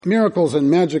Miracles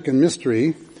and Magic and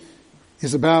Mystery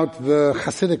is about the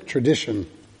Hasidic tradition.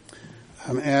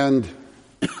 And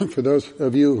for those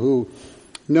of you who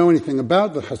know anything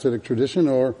about the Hasidic tradition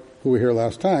or who were here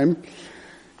last time,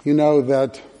 you know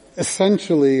that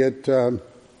essentially it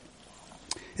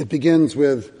begins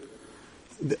with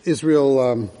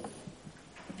Israel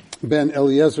ben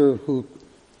Eliezer, who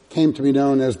came to be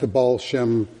known as the Baal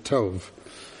Shem Tov.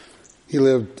 He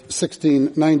lived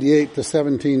 1698 to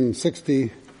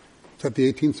 1760. Is that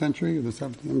the 18th century or the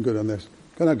 17th? I'm good on this.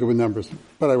 I'm not good with numbers,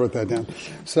 but I wrote that down.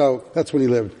 So that's when he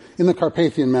lived, in the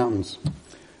Carpathian Mountains.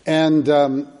 And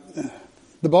the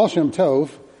Baal Shem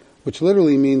Tov, which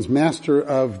literally means master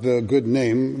of the good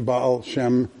name, Baal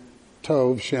Shem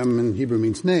Tov, Shem in Hebrew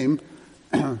means name.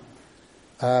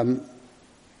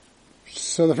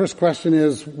 So the first question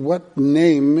is, what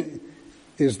name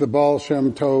is the Baal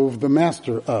Shem Tov the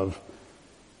master of?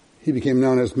 He became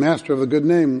known as master of the good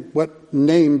name. What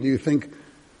name do you think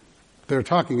they're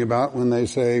talking about when they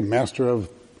say master of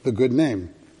the good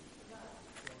name?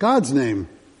 God's name.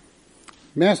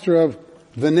 Master of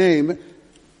the name.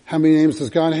 How many names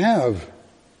does God have?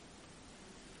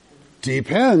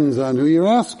 Depends on who you're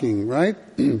asking, right?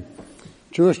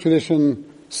 Jewish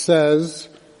tradition says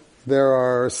there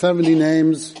are 70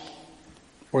 names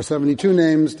or 72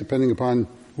 names, depending upon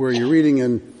where you're reading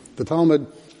in the Talmud.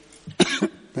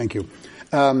 Thank you.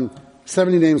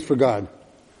 70 names for God.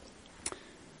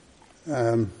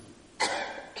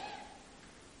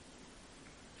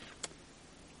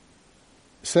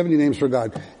 70 names for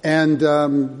God. And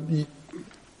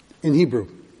in Hebrew,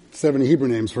 70 Hebrew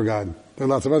names for God. There are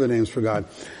lots of other names for God.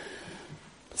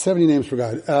 70 names for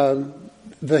God.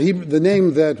 The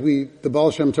name that the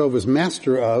Baal Shem Tov is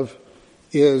master of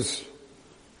is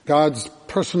God's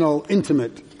personal,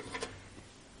 intimate,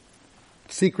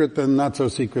 secret then not so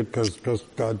secret because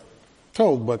God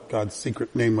told what God's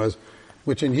secret name was,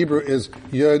 which in Hebrew is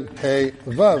Yud He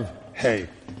Vav He.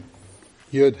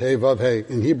 Yud He Vav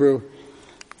He in Hebrew,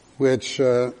 which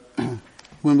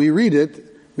when we read it,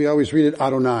 we always read it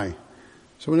Adonai.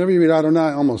 So whenever you read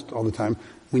Adonai, almost all the time,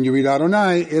 when you read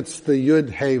Adonai, it's the Yud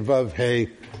He Vav He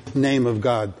name of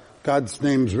God. God's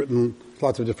name's written,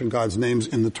 lots of different God's names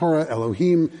in the Torah,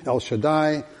 Elohim, El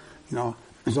Shaddai,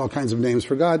 there's all kinds of names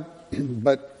for God.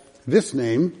 But this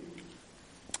name,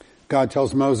 God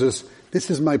tells Moses,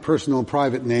 this is my personal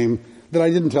private name that I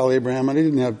didn't tell Abraham, and I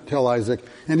didn't tell Isaac,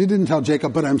 and he didn't tell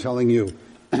Jacob, but I'm telling you.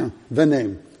 The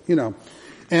name,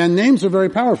 And names are very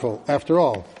powerful, after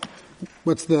all.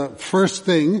 What's the first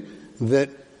thing that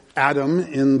Adam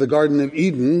in the Garden of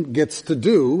Eden gets to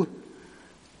do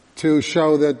to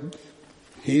show that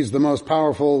he's the most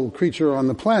powerful creature on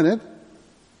the planet?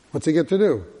 What's he get to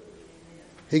do?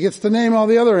 He gets to name all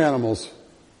the other animals.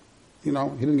 He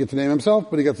didn't get to name himself,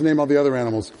 but he gets to name all the other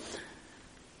animals.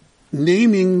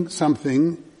 Naming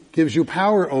something gives you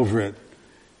power over it.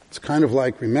 It's kind of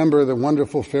like, remember the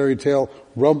wonderful fairy tale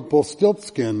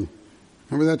Rumpelstiltskin?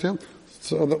 Remember that tale?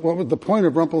 So what was the point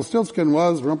of Rumpelstiltskin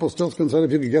was, Rumpelstiltskin said,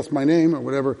 if you could guess my name or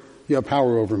whatever, you have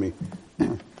power over me.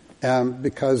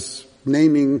 Because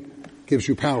naming gives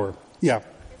you power. Yeah.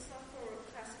 It's not for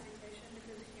classification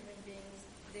because human beings,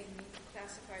 they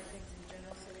classify things in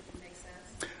general so they can make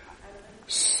sense.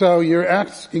 So you're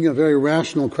asking a very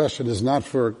rational question. It's not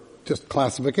for just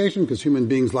classification because human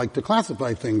beings like to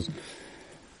classify things.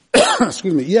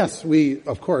 Excuse me. Yes,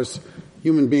 of course,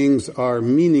 human beings are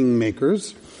meaning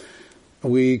makers.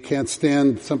 We can't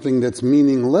stand something that's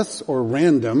meaningless or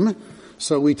random.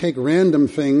 So we take random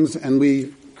things and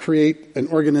we create an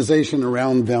organization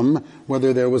around them,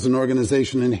 whether there was an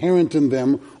organization inherent in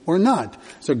them or not.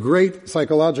 It's a great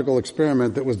psychological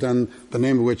experiment that was done, the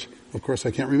name of which, of course, I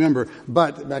can't remember,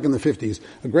 but back in the 50s.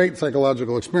 A great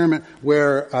psychological experiment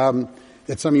where,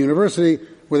 at some university,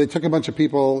 where they took a bunch of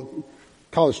people,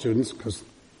 college students, because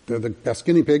they're the best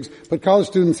guinea pigs, but college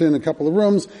students in a couple of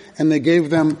rooms, and they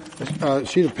gave them a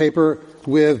sheet of paper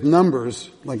with numbers,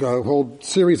 like a whole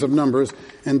series of numbers,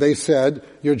 and they said,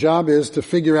 your job is to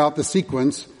figure out the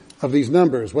sequence of these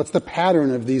numbers. What's the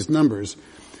pattern of these numbers?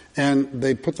 And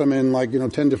they put them in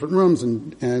 10 different rooms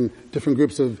and different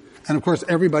groups and of course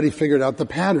everybody figured out the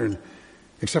pattern.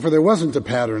 Except for there wasn't a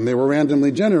pattern. They were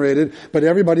randomly generated, but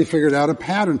everybody figured out a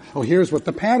pattern. Oh, here's what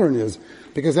the pattern is.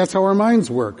 Because that's how our minds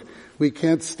work. We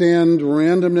can't stand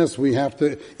randomness. We have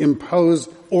to impose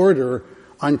order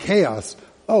on chaos.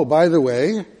 Oh, by the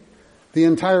way, the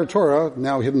entire Torah,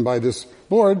 now hidden by this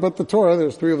board, but the Torah,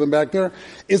 there's 3 of them back there,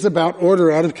 is about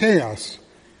order out of chaos.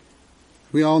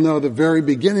 We all know the very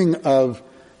beginning of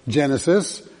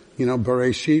Genesis,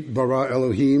 Bereshit, bara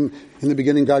Elohim. In the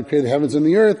beginning God created the heavens and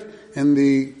the earth, and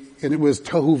the and it was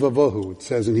tohu vavohu, it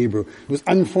says in Hebrew. It was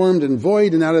unformed and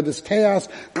void, and out of this chaos,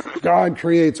 God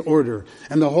creates order.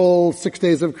 And the whole 6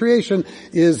 days of creation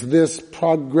is this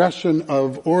progression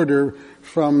of order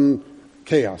from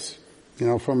chaos.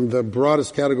 From the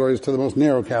broadest categories to the most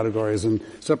narrow categories, and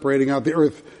separating out the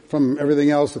earth from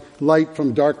everything else, light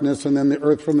from darkness, and then the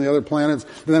earth from the other planets,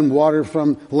 and then water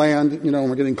from land, and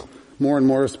we're getting more and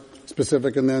more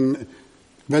specific, and then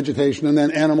vegetation, and then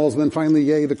animals, and then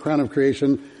finally, the crown of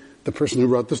creation, the person who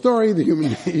wrote the story, the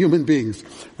human beings,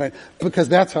 right? Because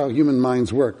that's how human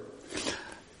minds work.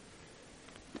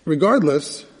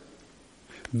 Regardless,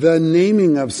 the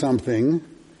naming of something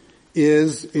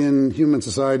is in human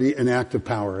society an act of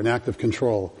power, an act of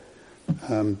control.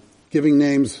 Giving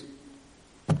names,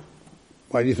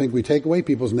 why do you think we take away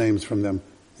people's names from them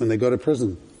when they go to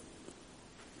prison?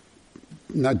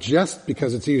 Not just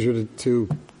because it's easier to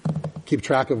keep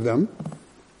track of them,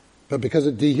 but because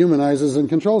it dehumanizes and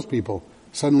controls people.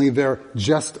 Suddenly they're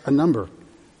just a number.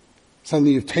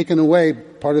 Suddenly you've taken away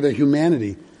part of their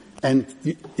humanity, and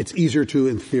it's easier to,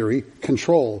 in theory,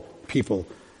 control people.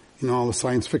 All the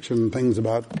science fiction things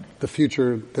about the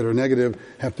future that are negative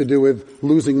have to do with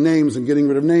losing names and getting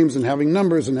rid of names and having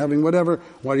numbers and having whatever.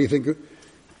 Why do you think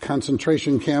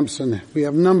concentration camps and we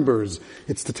have numbers?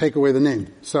 It's to take away the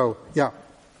name. So, you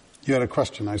had a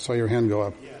question. I saw your hand go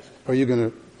up. Yes. Are you going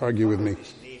to argue with me?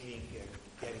 Is naming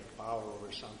getting power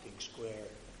over something square,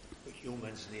 but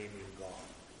humans naming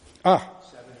God?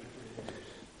 73.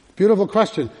 Beautiful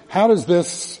question. How does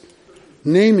this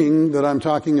naming that I'm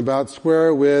talking about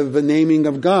square with the naming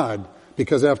of God?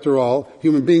 Because after all,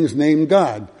 human beings name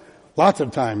God. Lots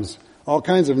of times. All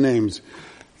kinds of names.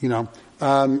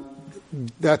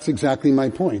 That's exactly my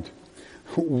point.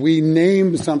 We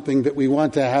name something that we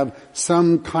want to have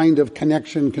some kind of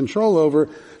connection, control over.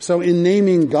 So in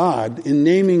naming God, in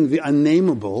naming the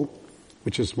unnameable,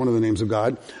 which is one of the names of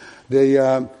God,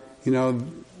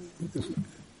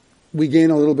 we gain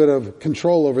a little bit of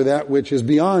control over that which is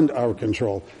beyond our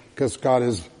control, because God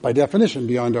is, by definition,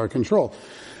 beyond our control.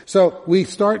 So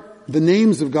the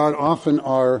names of God often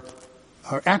are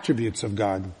attributes of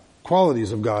God,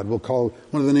 qualities of God. We'll call,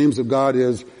 one of the names of God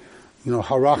is,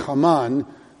 Harachaman,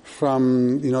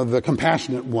 from, the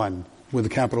compassionate one, with a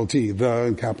capital T,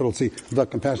 the capital C, the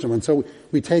compassionate one. So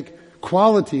we take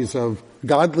qualities of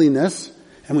godliness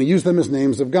and we use them as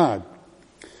names of God.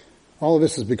 All of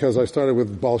this is because I started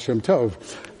with Baal Shem Tov,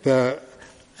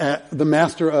 the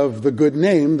master of the good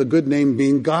name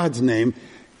being God's name.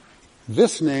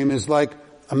 This name is like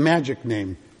a magic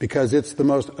name because it's the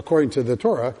most, according to the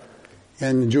Torah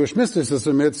and Jewish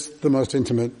mysticism, it's the most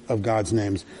intimate of God's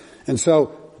names. And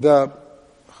so the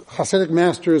Hasidic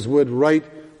masters would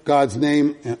write God's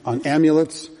name on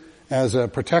amulets as a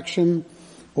protection,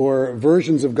 or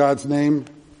versions of God's name.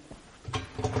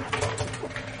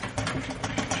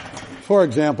 For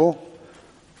example,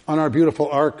 on our beautiful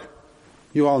ark,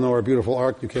 you all know our beautiful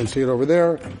ark, you can see it over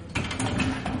there.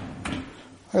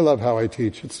 I love how I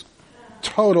teach. It's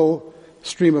total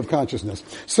stream of consciousness.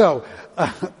 So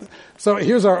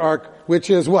here's our ark, which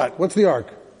is what? What's the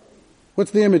ark?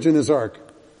 What's the image in this ark?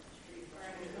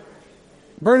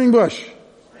 Burning bush.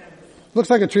 Looks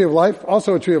like a tree of life,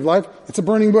 also a tree of life. It's a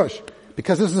burning bush,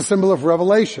 because this is a symbol of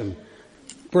revelation.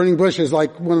 Burning bush is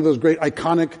like one of those great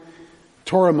iconic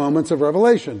Torah moments of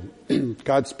revelation.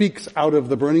 God speaks out of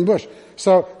the burning bush.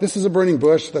 So this is a burning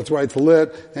bush, that's why it's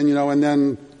lit, and and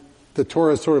then the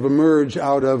Torah sort of emerge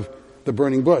out of the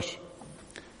burning bush.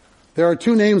 There are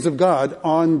two names of God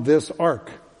on this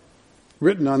ark,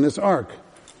 written on this ark.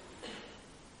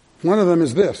 One of them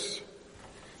is this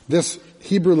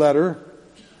Hebrew letter,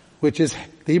 which is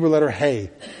the Hebrew letter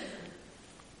Hey.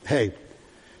 Hey.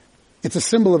 It's a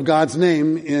symbol of God's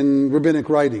name in rabbinic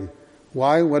writing.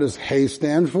 Why? What does Hey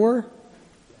stand for? It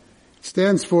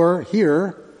stands for,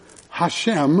 here,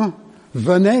 Hashem,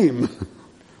 the name.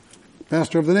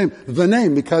 Master of the name. The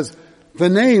name, because the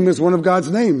name is one of God's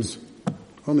names.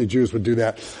 Only Jews would do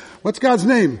that. What's God's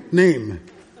name? Name.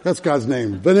 That's God's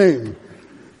name. The name.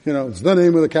 It's the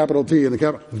name with a capital T and a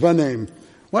capital, the name.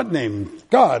 What name?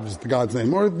 God is God's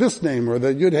name, or this name, or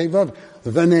the Yud Hey Vav,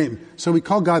 the name. So we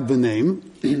call God the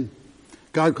name.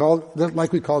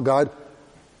 Like we call God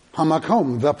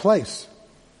Hamakom, the place.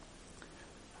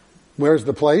 Where's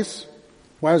the place?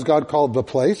 Why is God called the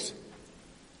place?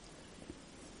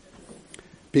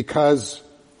 Because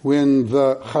when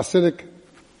the Hasidic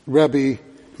Rebbe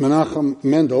Menachem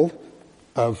Mendel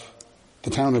of the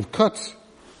town of Kutz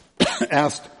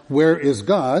asked, where is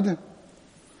God?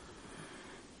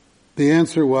 The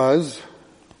answer was,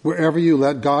 wherever you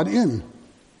let God in.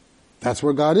 That's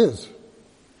where God is.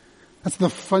 That's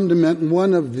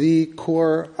one of the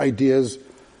core ideas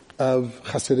of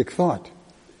Hasidic thought,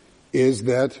 is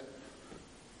that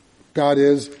God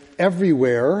is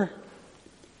everywhere,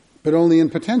 but only in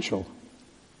potential.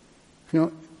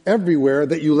 Everywhere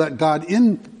that you let God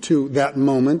into that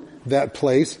moment, that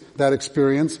place, that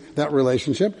experience, that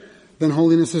relationship, then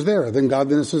holiness is there, then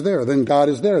godliness is there, then God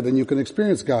is there, then you can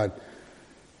experience God.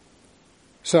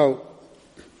 So,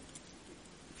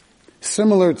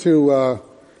 similar to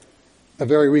a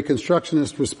very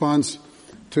Reconstructionist response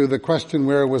to the question,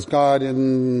 where was God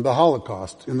in the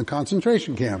Holocaust, in the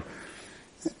concentration camp?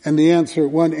 And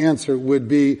one answer would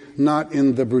be not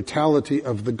in the brutality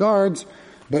of the guards,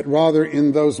 but rather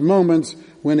in those moments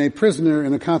when a prisoner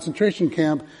in a concentration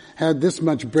camp had this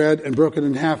much bread and broke it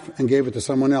in half and gave it to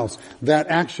someone else. That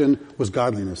action was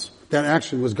godliness. That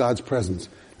action was God's presence.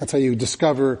 That's how you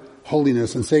discover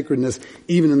holiness and sacredness,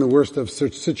 even in the worst of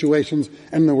situations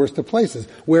and in the worst of places.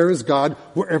 Where is God?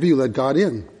 Wherever you let God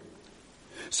in.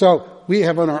 So we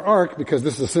have on our ark, because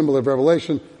this is a symbol of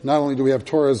revelation, not only do we have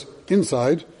Torah's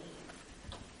inside,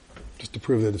 just to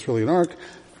prove that it's really an ark,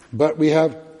 but we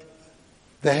have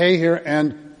the hay here,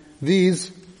 and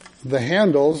the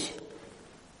handles,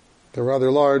 they're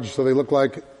rather large, so they look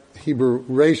like Hebrew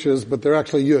rashas, but they're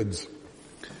actually yuds.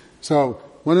 So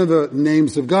one of the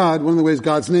names of God, one of the ways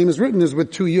God's name is written is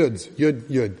with two yuds, yud,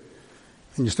 yud.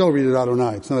 And you still read it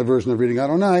Adonai. It's another version of reading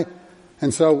Adonai.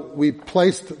 And so we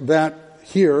placed that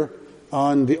here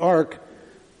on the ark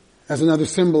as another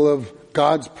symbol of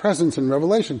God's presence in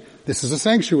Revelation. This is a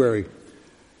sanctuary.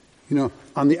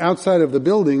 On the outside of the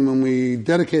building, when we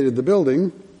dedicated the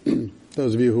building,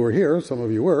 those of you who were here, some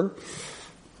of you were,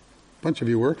 a bunch of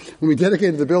you were, when we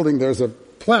dedicated the building, there's a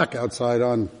plaque outside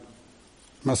on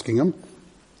Muskingum,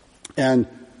 and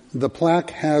the plaque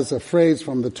has a phrase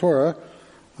from the Torah,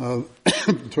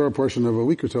 the Torah portion of a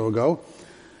week or so ago,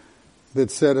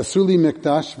 that said, Asuli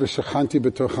mikdash v'shachanti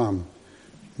b'tocham,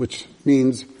 which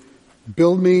means,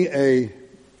 build me a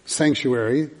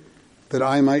sanctuary that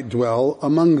I might dwell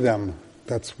among them.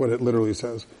 That's what it literally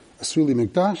says. Asuli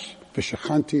mikdash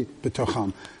v'shachanti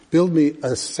b'tocham. Build me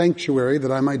a sanctuary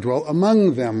that I might dwell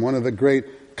among them. One of the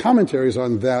great commentaries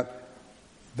on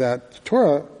that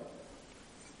Torah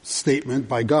statement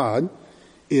by God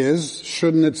is,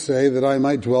 shouldn't it say that I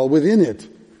might dwell within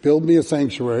it? Build me a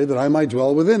sanctuary that I might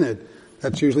dwell within it.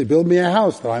 That's usually, build me a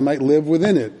house that I might live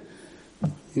within it.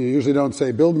 You usually don't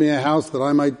say, build me a house that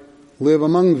I might live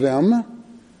among them,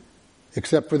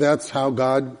 except for that's how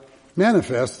God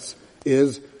manifests,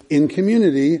 is in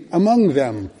community among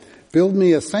them. Build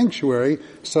me a sanctuary,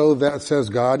 so that says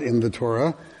God in the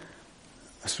Torah,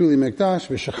 Asuli mikdash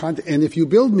v'shachanti. And if you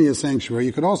build me a sanctuary,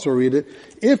 you could also read it,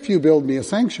 if you build me a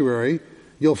sanctuary,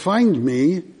 you'll find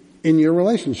me in your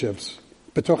relationships.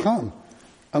 B'tocham.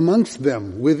 Amongst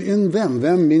them, within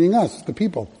them meaning us, the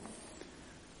people.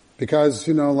 Because,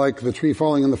 like the tree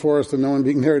falling in the forest and no one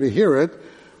being there to hear it,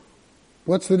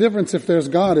 what's the difference if there's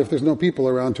God, if there's no people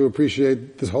around to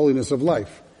appreciate this holiness of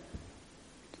life?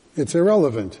 It's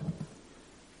irrelevant.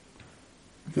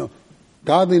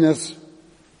 Godliness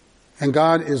and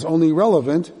God is only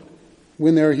relevant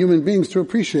when there are human beings to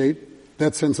appreciate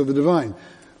that sense of the divine.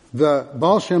 The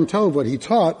Baal Shem Tov, what he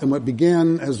taught and what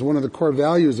began as one of the core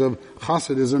values of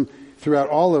Hasidism throughout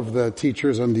all of the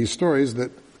teachers on these stories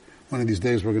that one of these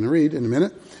days we're going to read in a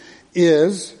minute,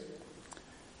 is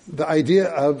the idea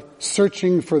of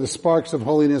searching for the sparks of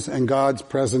holiness and God's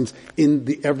presence in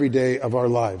the everyday of our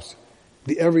lives.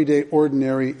 The everyday,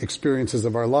 ordinary experiences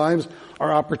of our lives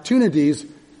are opportunities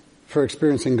for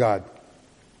experiencing God.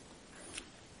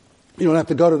 You don't have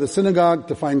to go to the synagogue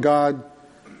to find God.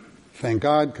 Thank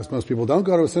God, because most people don't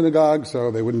go to a synagogue,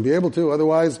 so they wouldn't be able to.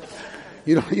 Otherwise,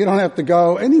 you don't have to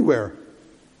go anywhere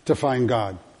to find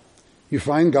God. You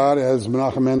find God, as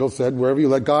Menachem Mendel said, wherever you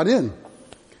let God in.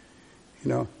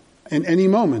 In any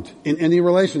moment, in any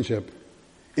relationship,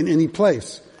 in any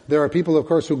place. There are people, of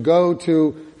course, who go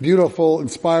to beautiful,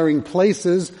 inspiring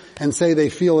places and say they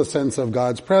feel a sense of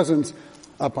God's presence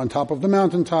up on top of the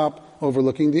mountaintop,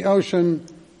 overlooking the ocean,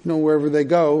 wherever they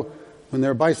go, when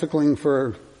they're bicycling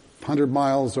for 100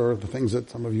 miles, or the things that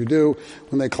some of you do,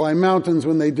 when they climb mountains,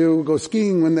 when they do go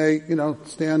skiing, when they,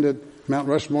 stand at Mount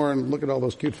Rushmore and look at all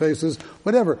those cute faces,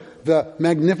 whatever. The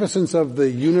magnificence of the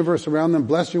universe around them,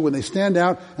 bless you, when they stand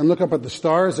out and look up at the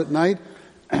stars at night,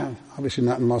 obviously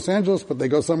not in Los Angeles, but they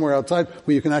go somewhere outside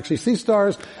where you can actually see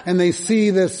stars, and they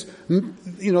see this,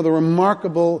 the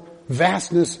remarkable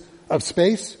vastness of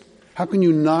space. How can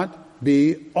you not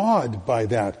be awed by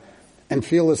that and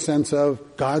feel a sense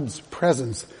of God's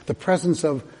presence, the presence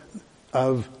of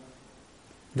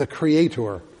the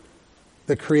Creator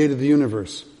that created the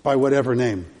universe by whatever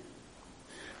name?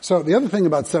 So the other thing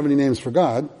about 70 names for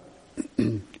God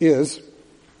is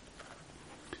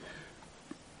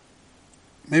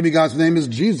maybe God's name is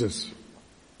Jesus.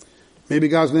 Maybe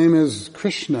God's name is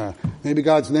Krishna. Maybe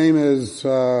God's name is,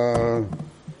 Allah.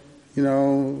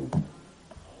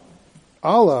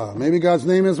 Maybe God's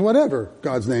name is whatever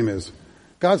God's name is.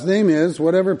 God's name is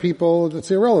whatever people, it's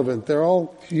irrelevant. They're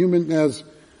all human, as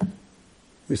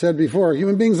we said before.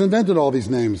 Human beings invented all these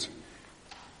names.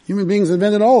 Human beings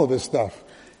invented all of this stuff.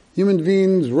 Human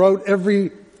beings wrote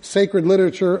every sacred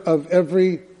literature of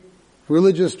every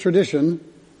religious tradition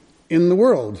in the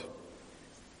world.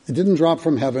 It didn't drop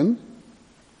from heaven,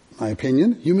 in my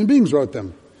opinion. Human beings wrote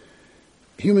them.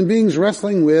 Human beings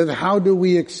wrestling with how do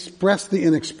we express the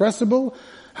inexpressible?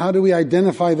 How do we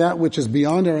identify that which is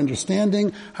beyond our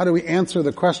understanding? How do we answer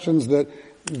the questions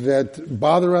that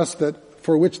bother us,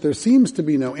 for which there seems to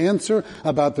be no answer,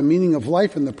 about the meaning of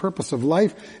life and the purpose of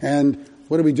life? And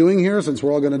what are we doing here, since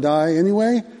we're all going to die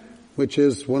anyway? Which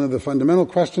is one of the fundamental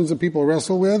questions that people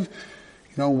wrestle with.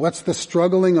 What's the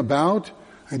struggling about?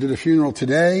 I did a funeral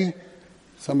today.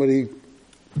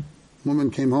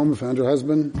 Woman came home and found her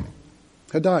husband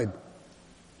had died.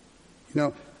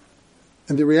 And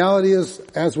the reality is,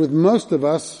 as with most of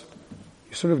us,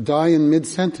 you sort of die in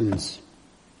mid-sentence.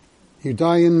 You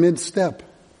die in mid-step.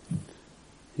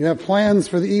 You have plans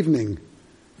for the evening.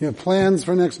 You have plans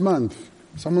for next month.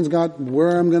 Someone's got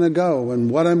where I'm going to go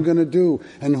and what I'm going to do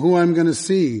and who I'm going to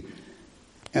see.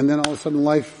 And then all of a sudden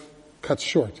life cuts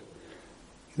short.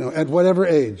 At whatever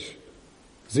age,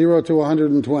 0 to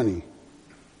 120.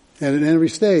 And at every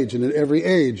stage and at every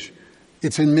age,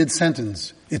 it's in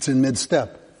mid-sentence. It's in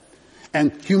mid-step.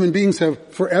 And human beings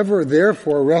have forever,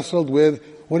 therefore, wrestled with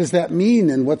what does that mean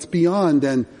and what's beyond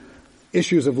and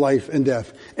issues of life and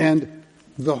death. And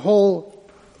the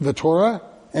Torah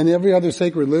and every other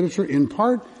sacred literature, in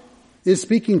part, is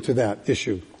speaking to that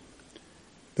issue.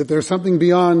 That there's something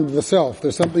beyond the self.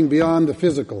 There's something beyond the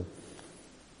physical.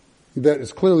 That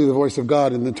is clearly the voice of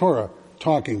God in the Torah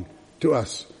talking to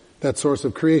us. That source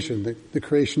of creation, the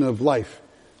creation of life.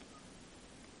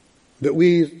 That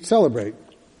we celebrate.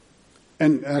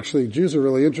 And actually, Jews are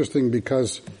really interesting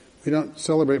because we don't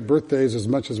celebrate birthdays as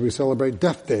much as we celebrate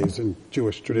death days in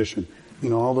Jewish tradition.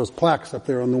 All those plaques up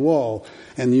there on the wall,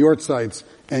 and the yortzites,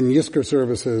 and Yizkor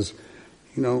services.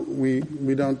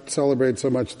 We don't celebrate so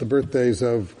much the birthdays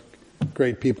of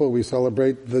great people. We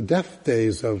celebrate the death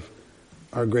days of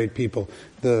our great people.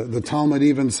 The Talmud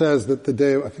even says that the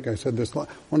day, I think I said this,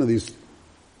 one of these,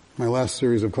 my last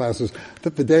series of classes,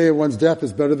 that the day of one's death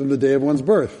is better than the day of one's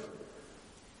birth.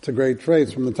 It's a great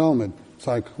phrase from the Talmud. It's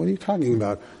like, what are you talking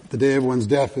about? The day of one's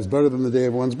death is better than the day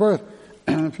of one's birth.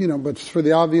 But for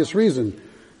the obvious reason.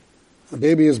 A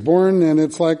baby is born and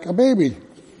it's like a baby.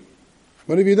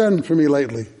 What have you done for me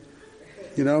lately?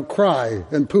 Cry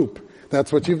and poop.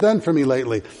 That's what you've done for me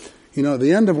lately.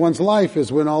 The end of one's life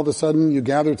is when all of a sudden you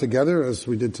gather together, as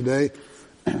we did today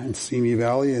in Simi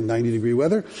Valley in 90-degree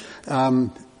weather,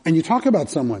 and you talk about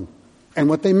someone and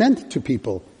what they meant to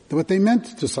people, what they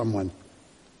meant to someone.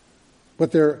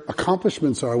 What their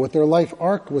accomplishments are, what their life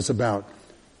arc was about,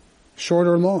 short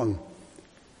or long.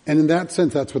 And in that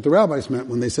sense, that's what the rabbis meant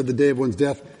when they said the day of one's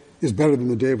death is better than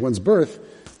the day of one's birth.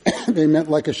 They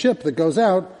meant like a ship that goes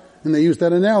out, and they used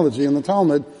that analogy in the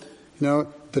Talmud.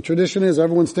 The tradition is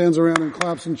everyone stands around and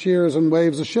claps and cheers and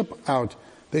waves the ship out.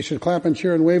 They should clap and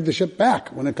cheer and wave the ship back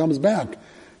when it comes back.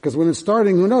 Because when it's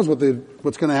starting, who knows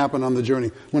what's going to happen on the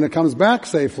journey. When it comes back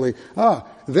safely,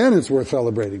 then it's worth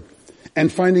celebrating. And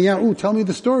finding out, tell me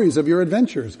the stories of your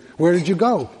adventures. Where did you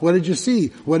go? What did you see?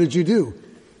 What did you do?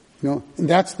 And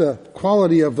that's the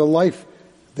quality of the life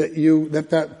that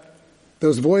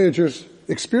those voyagers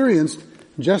experienced,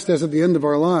 just as at the end of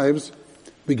our lives,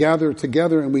 we gather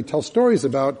together and we tell stories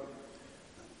about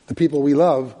the people we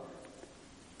love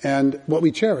and what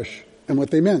we cherish and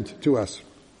what they meant to us.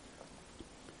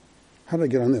 How did I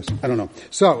get on this? I don't know.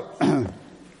 So,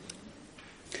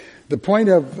 the point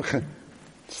of...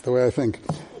 That's the way I think.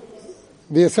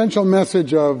 The essential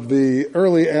message of the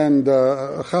early end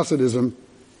Hasidism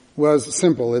was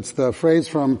simple. It's the phrase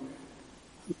from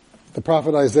the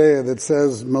prophet Isaiah that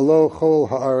says, Melo chol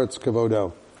haaretz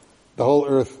kavodo. The whole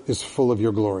earth is full of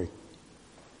your glory.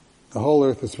 The whole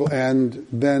earth is full. And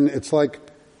then it's like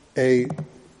a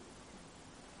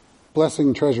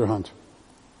blessing treasure hunt.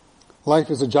 Life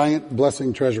is a giant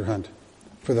blessing treasure hunt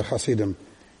for the Hasidim.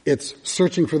 It's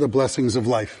searching for the blessings of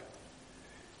life.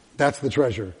 That's the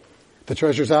treasure. The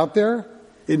treasure's out there.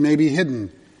 It may be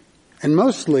hidden. And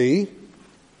mostly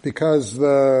because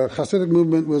the Hasidic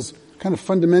movement was kind of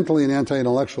fundamentally an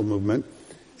anti-intellectual movement.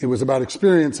 It was about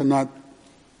experience and not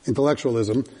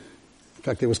intellectualism. In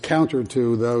fact, it was counter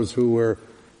to those who were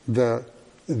the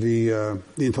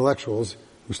intellectuals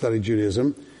who studied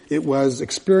Judaism. It was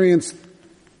experience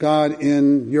God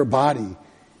in your body,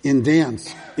 in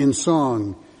dance, in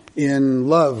song, in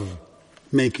love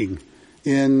making,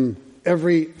 in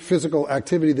every physical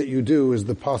activity that you do is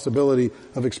the possibility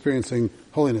of experiencing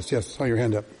holiness. Yes, I saw your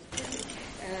hand up.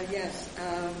 Yes,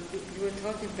 you were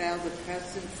talking about the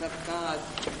presence of God,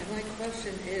 and my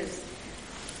question is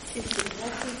the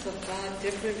presence of God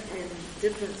different in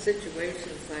different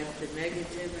situations, like the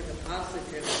negative and the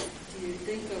positive? Do you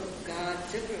think of God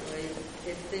differently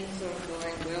if things aren't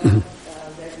going well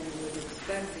that you would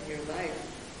expect in your life?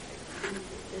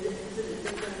 Is it a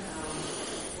different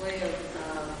way of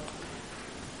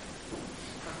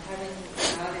having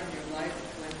God in your life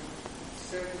when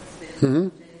circumstances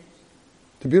change?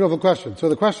 It's a beautiful question. So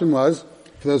the question was,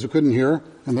 for those who couldn't hear,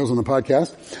 and those on the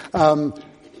podcast,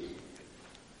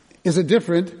 is it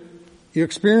different, your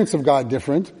experience of God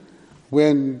different,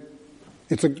 when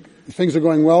things are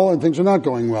going well and things are not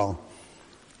going well?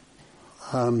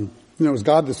 Is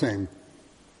God the same?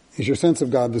 Is your sense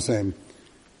of God the same?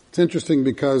 It's interesting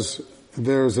because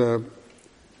there's a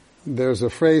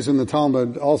phrase in the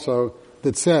Talmud also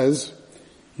that says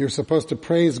you're supposed to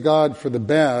praise God for the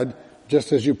bad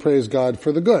just as you praise God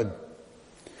for the good.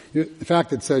 In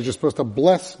fact, it says you're supposed to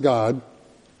bless God.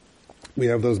 We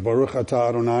have those Baruch Atah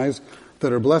Adonais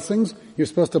that are blessings. You're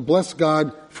supposed to bless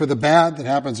God for the bad that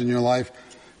happens in your life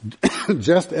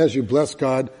just as you bless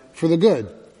God for the good.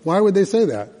 Why would they say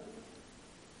that?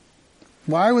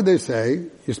 Why would they say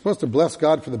you're supposed to bless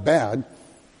God for the bad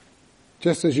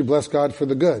just as you bless God for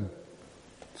the good?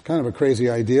 It's kind of a crazy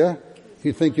idea.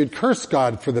 You'd think you'd curse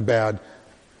God for the bad.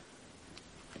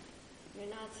 You're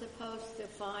not supposed to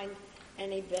find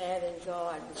any bad in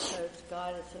God because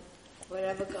God is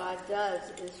whatever God does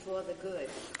is for the good.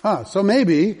 So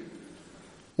maybe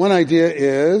one idea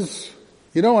is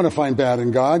you don't want to find bad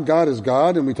in God. God is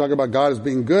God, and we talk about God as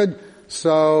being good.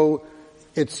 So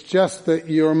it's just that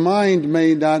your mind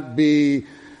may not be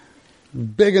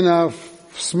big enough,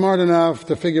 smart enough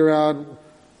to figure out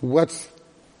what's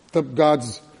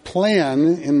God's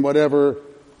plan in whatever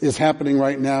is happening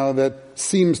right now that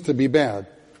seems to be bad.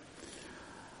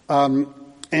 And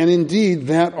indeed,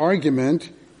 that argument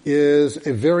is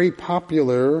a very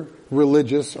popular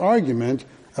religious argument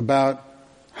about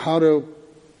how to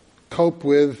cope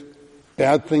with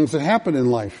bad things that happen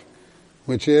in life,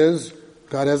 which is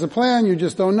God has a plan, you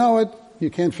just don't know it,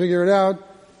 you can't figure it out.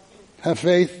 Have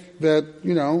faith that,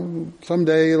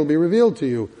 someday it'll be revealed to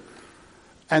you.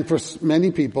 And for many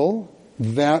people,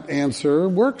 that answer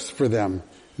works for them.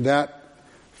 That,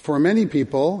 for many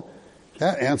people,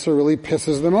 that answer really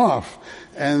pisses them off.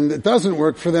 And it doesn't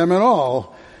work for them at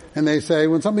all. And they say,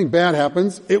 when something bad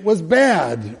happens, it was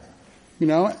bad.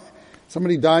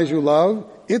 Somebody dies you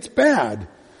love, it's bad.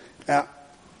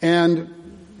 And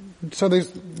so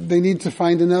they need to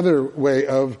find another way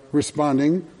of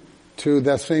responding to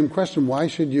that same question. Why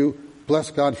should you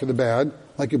bless God for the bad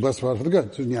like you bless God for the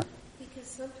good? Susan, yeah. Because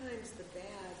sometimes the bad,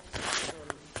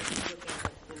 looking at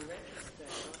in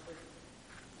retrospect, offers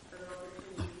an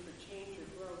opportunity for change or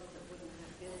growth that wouldn't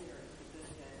have been there if the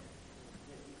good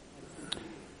had.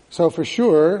 So for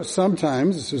sure,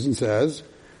 sometimes, as Susan says,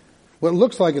 what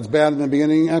looks like it's bad in the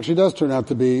beginning actually does turn out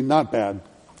to be not bad.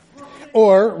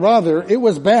 Or rather, it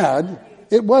was bad,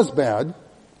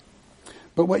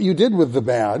 but what you did with the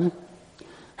bad,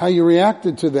 how you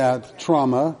reacted to that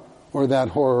trauma or that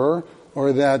horror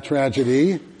or that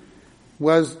tragedy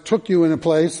took you in a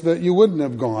place that you wouldn't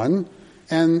have gone,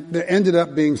 and there ended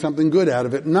up being something good out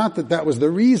of it. Not that that was the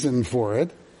reason for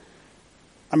it.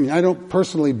 I don't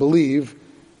personally believe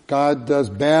God does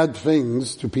bad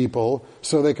things to people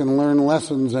so they can learn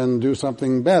lessons and do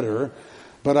something better.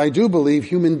 But I do believe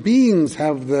human beings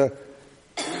have the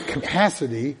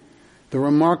capacity, the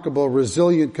remarkable,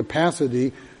 resilient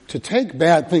capacity to take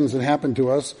bad things that happen to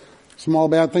us, small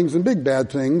bad things and big bad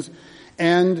things,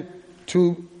 and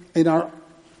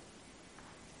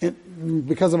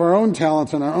because of our own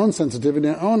talents and our own sensitivity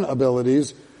and our own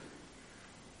abilities,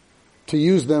 to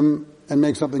use them and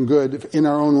make something good in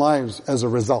our own lives as a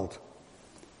result.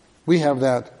 We have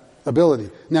that ability.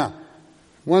 Now,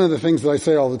 one of the things that I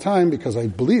say all the time, because I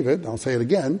believe it, I'll say it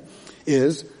again,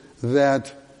 is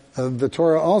that the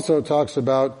Torah also talks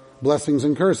about blessings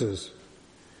and curses,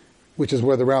 which is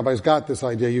where the rabbis got this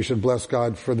idea you should bless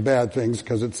God for the bad things,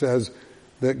 because it says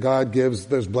that God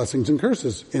there's blessings and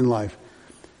curses in life.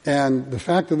 And the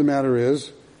fact of the matter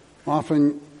is,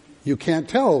 often you can't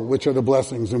tell which are the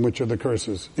blessings and which are the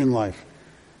curses in life.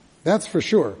 That's for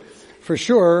sure. For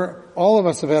sure, all of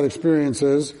us have had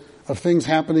experiences of things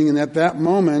happening, and at that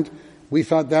moment, we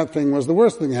thought that thing was the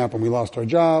worst thing that happened. We lost our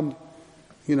job,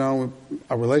 our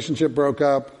relationship broke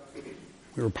up,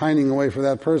 we were pining away for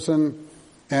that person,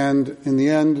 and in the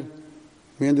end,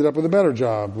 we ended up with a better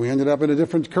job. We ended up in a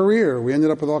different career. We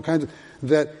ended up with all kinds of,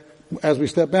 that as we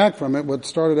step back from it, what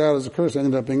started out as a curse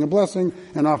ended up being a blessing,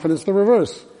 and often it's the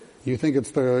reverse. You think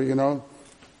it's the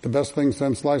best thing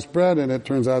since sliced bread, and it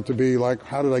turns out to be like,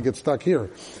 how did I get stuck here?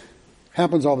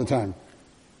 Happens all the time.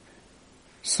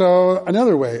 So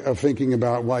another way of thinking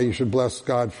about why you should bless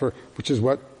God for, which is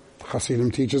what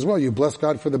Hasidim teach as well, you bless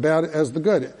God for the bad as the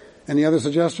good. Any other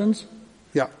suggestions?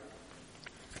 Yeah.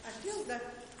 I feel that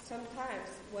sometimes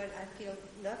when I feel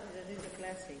not that it is a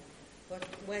blessing, but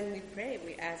when we pray,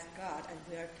 we ask God and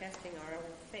we are testing our own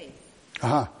faith.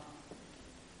 Uh-huh.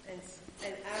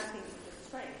 And asking for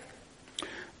strength.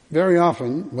 Very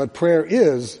often, what prayer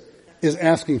is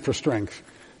asking for strength.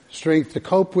 Strength to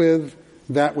cope with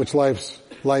that which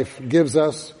life gives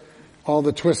us, all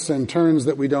the twists and turns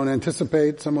that we don't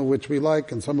anticipate, some of which we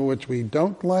like and some of which we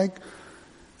don't like.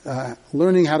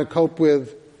 Learning how to cope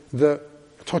with the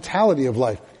totality of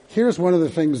life. Here's one of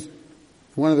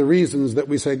the reasons that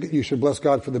we say you should bless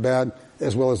God for the bad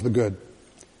as well as the good.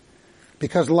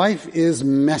 Because life is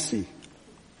messy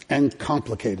and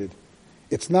complicated.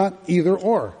 It's not either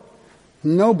or.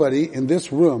 Nobody in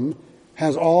this room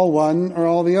has all one or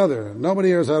all the other.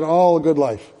 Nobody has had all a good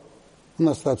life.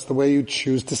 Unless that's the way you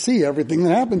choose to see everything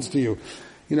that happens to you.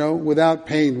 Without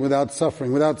pain, without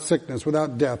suffering, without sickness,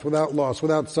 without death, without loss,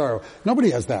 without sorrow. Nobody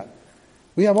has that.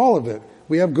 We have all of it.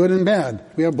 We have good and bad.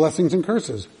 We have blessings and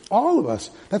curses. All of us.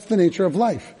 That's the nature of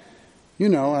life.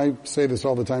 I say this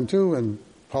all the time too, and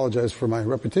apologize for my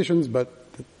repetitions, but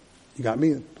you got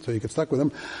me, so you get stuck with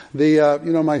them.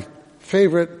 My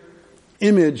favorite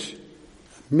image,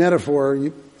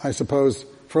 metaphor, I suppose,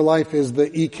 for life is the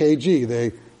EKG.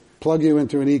 They plug you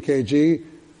into an EKG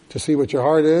to see what your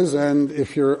heart is, and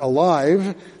if you're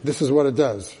alive, this is what it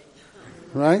does.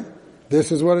 Right?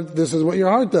 This is what your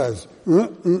heart does.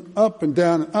 Up and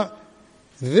down and up.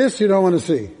 This you don't want to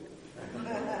see.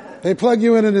 They plug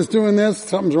you in and it's doing this,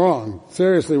 something's wrong.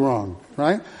 Seriously wrong.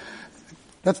 Right?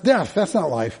 That's death. That's not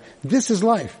life. This is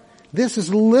life. This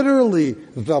is literally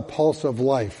the pulse of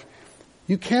life.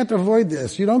 You can't avoid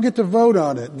this. You don't get to vote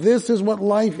on it. This is what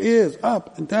life is.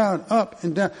 Up and down, up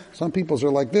and down. Some people's are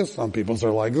like this. Some people's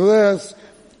are like this.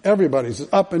 Everybody's is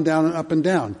up and down and up and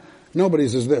down.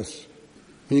 Nobody's is this.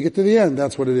 When you get to the end,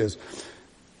 that's what it is.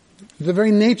 The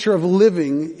very nature of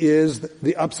living is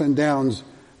the ups and downs,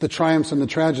 the triumphs and the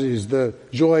tragedies, the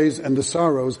joys and the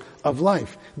sorrows of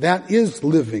life. That is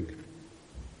living.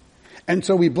 And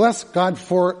so we bless God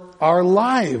for our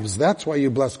lives. That's why you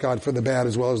bless God for the bad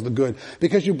as well as the good.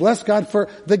 Because you bless God for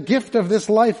the gift of this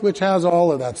life which has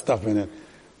all of that stuff in it.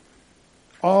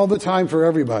 All the time for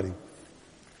everybody.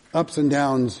 Ups and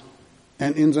downs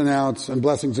and ins and outs and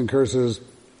blessings and curses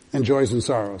and joys and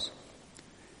sorrows.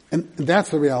 And that's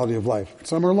the reality of life.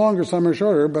 Some are longer, some are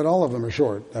shorter, but all of them are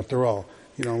short after all.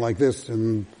 Like this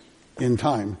in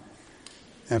time.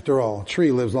 After all, a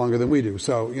tree lives longer than we do.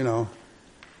 So,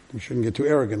 we shouldn't get too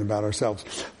arrogant about ourselves.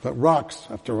 But rocks,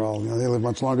 after all, they live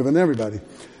much longer than everybody,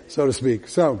 so to speak.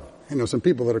 So, some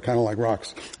people that are kind of like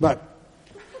rocks. But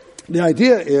the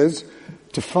idea is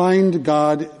to find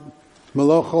God,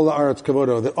 Melocho la'aretz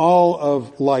kavodo, that all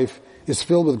of life is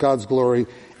filled with God's glory,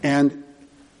 and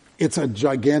it's a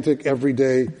gigantic,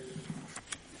 everyday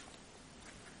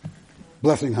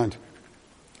blessing hunt.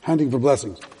 Hunting for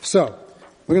blessings. So,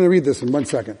 we're going to read this in 1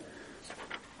 second.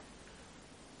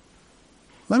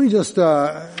 Let me just,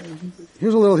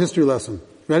 here's a little history lesson.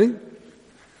 Ready?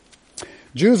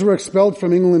 Jews were expelled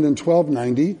from England in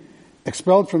 1290,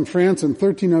 expelled from France in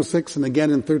 1306 and again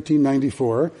in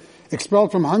 1394,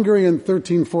 expelled from Hungary in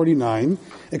 1349,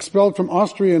 expelled from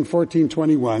Austria in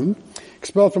 1421,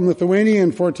 expelled from Lithuania in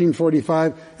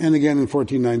 1445 and again in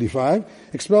 1495,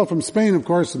 expelled from Spain, of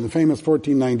course, in the famous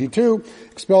 1492,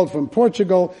 expelled from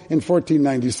Portugal in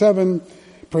 1497,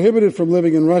 prohibited from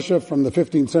living in Russia from the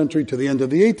 15th century to the end of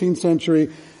the 18th century,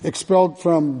 expelled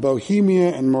from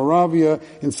Bohemia and Moravia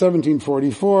in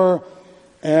 1744,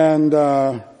 and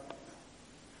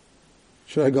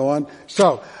should I go on?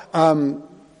 So,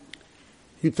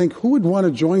 you'd think, who would want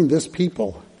to join this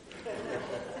people?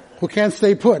 Who can't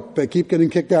stay put? They keep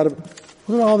getting kicked out of.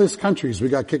 Look at all these countries we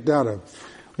got kicked out of.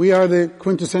 We are the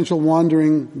quintessential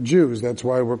wandering Jews. That's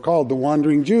why we're called the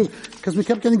wandering Jews, because we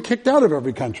kept getting kicked out of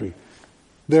every country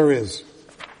there is.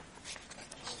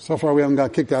 So far we haven't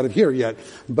got kicked out of here yet.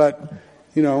 But,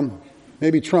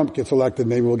 maybe Trump gets elected,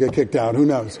 maybe we'll get kicked out, who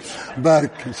knows.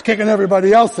 But he's kicking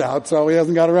everybody else out, so he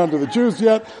hasn't got around to the Jews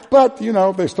yet. But,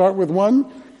 they start with one,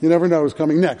 you never know who's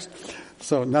coming next.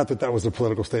 So not that that was a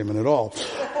political statement at all.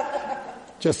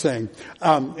 Just saying.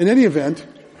 In any event,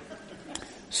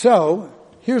 so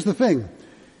here's the thing.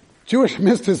 Jewish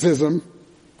mysticism,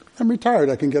 I'm retired,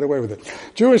 I can get away with it.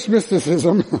 Jewish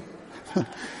mysticism,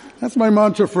 that's my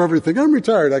mantra for everything. I'm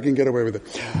retired, I can get away with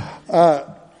it.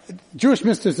 Jewish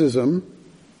mysticism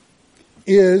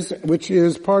which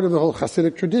is part of the whole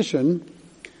Hasidic tradition,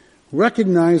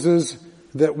 recognizes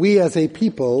that we as a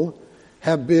people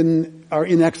are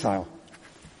in exile.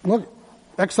 Look,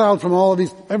 exiled from all of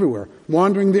these, everywhere.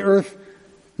 Wandering the earth,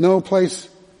 no place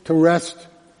to rest.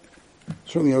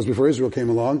 Certainly that was before Israel came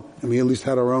along, and we at least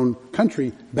had our own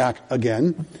country back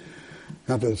again.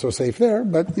 Not that it's so safe there,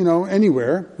 but,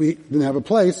 anywhere. We didn't have a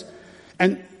place.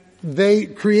 And they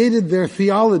created their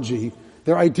theology,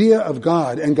 their idea of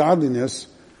God and godliness,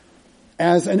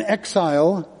 as an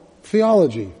exile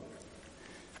theology.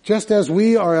 Just as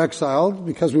we are exiled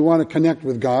because we want to connect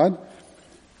with God,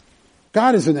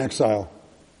 God is in exile,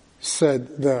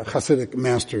 said the Hasidic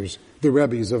masters, the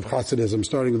Rebbes of Hasidism,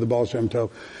 starting with the Baal Shem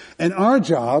Tov. And our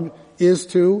job is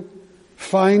to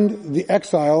find the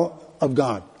exile of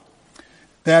God.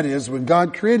 That is, when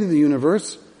God created the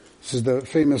universe, this is the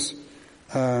famous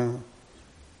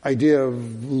idea of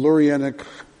Lurianic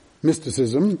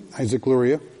mysticism, Isaac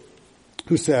Luria,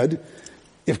 who said,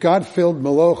 if God filled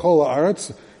Melo Chol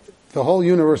Haaretz, the whole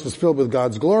universe is filled with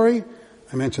God's glory.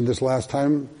 I mentioned this last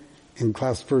time in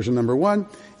class version number 1.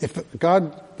 If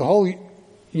the whole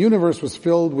universe was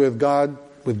filled with God,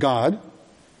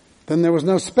 then there was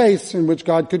no space in which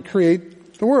God could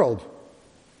create the world,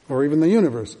 or even the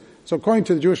universe. So according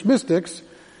to the Jewish mystics,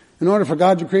 in order for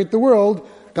God to create the world,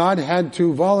 God had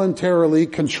to voluntarily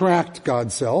contract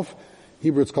God's self.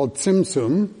 Hebrew it's called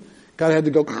tzimtzum. God had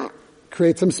to go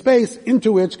create some space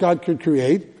into which God could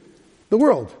create the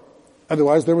world.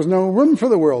 Otherwise there was no room for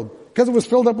the world, because it was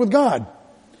filled up with God.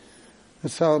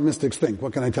 That's how mystics think.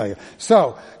 What can I tell you?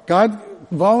 So, God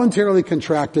voluntarily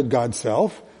contracted God's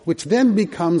self, which then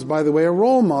becomes, by the way, a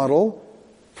role model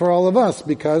for all of us,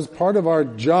 because part of our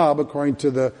job, according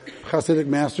to the Hasidic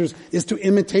masters, is to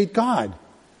imitate God.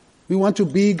 We want to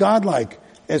be godlike.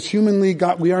 As humanly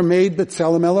God, we are made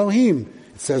b'tselem Elohim.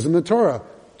 It says in the Torah,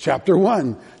 chapter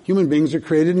 1, human beings are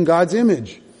created in God's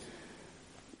image.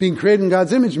 Being created in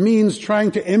God's image means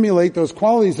trying to emulate those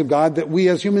qualities of God that we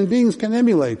as human beings can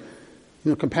emulate.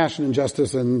 Compassion and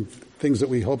justice and things that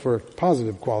we hope for,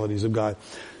 positive qualities of God.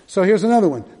 So here's another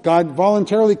one. God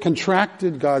voluntarily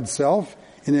contracted God's self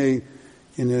in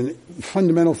a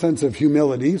fundamental sense of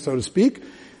humility, so to speak,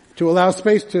 to allow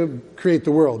space to create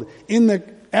the world. In the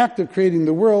act of creating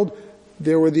the world,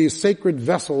 there were these sacred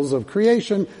vessels of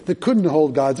creation that couldn't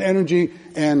hold God's energy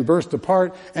and burst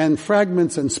apart, and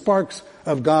fragments and sparks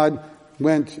of God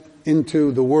went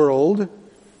into the world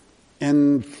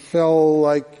and fell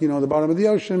like, the bottom of the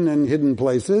ocean and hidden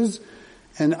places.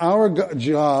 And our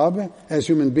job as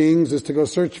human beings is to go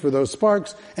search for those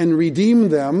sparks and redeem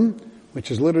them,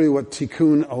 which is literally what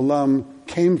Tikkun Olam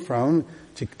came from.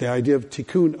 The idea of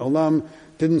Tikkun Olam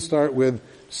didn't start with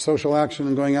social action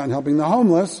and going out and helping the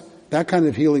homeless, that kind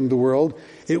of healing the world.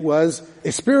 It was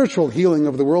a spiritual healing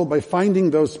of the world by finding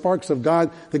those sparks of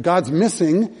God that God's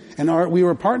missing, and we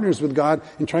were partners with God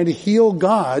in trying to heal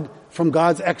God from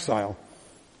God's exile.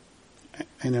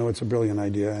 I know it's a brilliant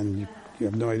idea, and you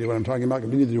have no idea what I'm talking about, but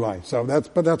neither do I.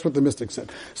 But that's what the mystics said.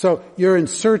 So you're in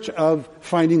search of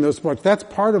finding those sparks. That's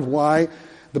part of why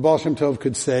the Baal Shem Tov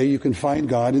could say you can find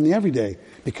God in the everyday,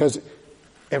 because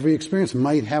every experience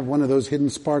might have one of those hidden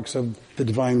sparks of the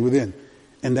divine within,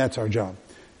 and that's our job.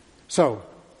 So,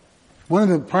 one of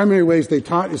the primary ways they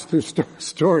taught is through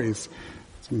stories.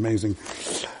 It's amazing.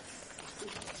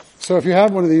 So if you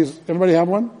have one of these, everybody have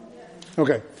one?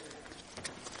 Okay.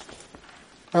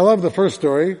 I love the first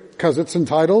story because it's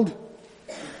entitled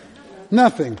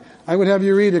Nothing. I would have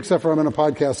you read, except for I'm on a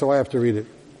podcast, so I have to read it.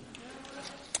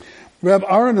 Reb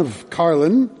Aaron of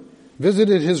Karlin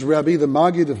visited his Rebbe, the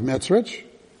Maggid of Metzrich.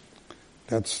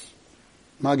 That's,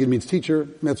 Maggid means teacher,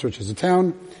 Metzrich is a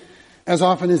town, as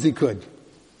often as he could.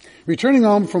 Returning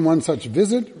home from one such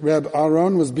visit, Reb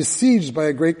Aaron was besieged by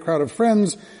a great crowd of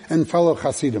friends and fellow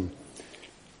Hasidim,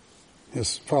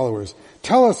 his followers.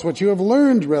 Tell us what you have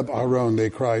learned, Reb Aaron, they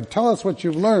cried. Tell us what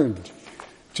you've learned.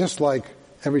 Just like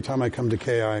every time I come to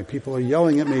KI, people are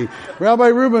yelling at me, Rabbi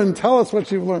Reuben, tell us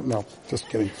what you've learned. No, just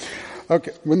kidding.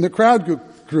 Okay, when the crowd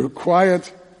grew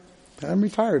quiet, I'm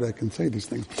retired, I can say these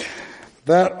things,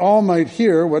 that all might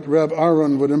hear what Reb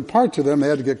Aaron would impart to them. They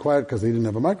had to get quiet because they didn't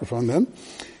have a microphone then.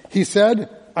 He said,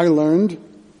 I learned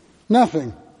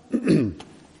nothing.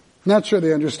 Not sure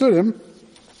they understood him.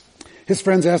 His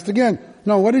friends asked again,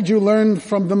 no, what did you learn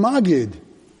from the Maggid?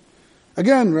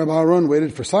 Again, Reb Aaron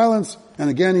waited for silence, and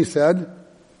again he said,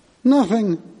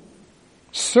 nothing.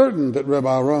 Certain that Reb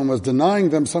Aaron was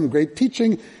denying them some great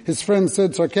teaching, his friend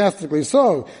said sarcastically,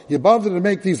 so, you bother to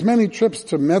make these many trips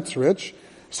to Metzrich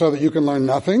so that you can learn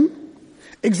nothing?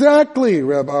 Exactly,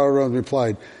 Reb Aaron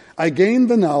replied. I gained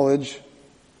the knowledge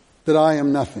that I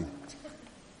am nothing.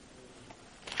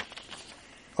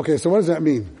 Okay, so what does that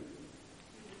mean?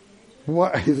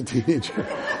 What? He's a teenager.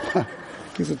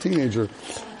 He's a teenager.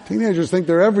 Teenagers think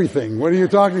they're everything. What are you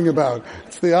talking about?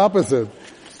 It's the opposite.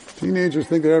 Teenagers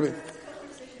think they're everything.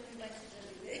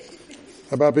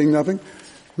 About being nothing?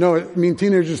 No, I mean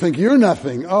teenagers think you're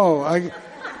nothing.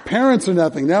 Parents are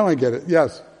nothing. Now I get it.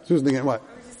 Yes. Susan again, what?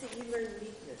 I was just saying he learned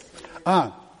meekness.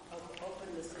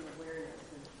 Openness and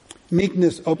awareness.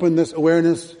 Meekness, openness,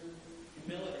 awareness.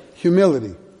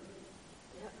 Humility.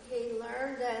 He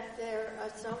learned that there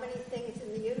are so many things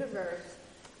in the universe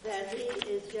that he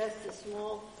is just a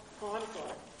small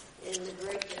particle in the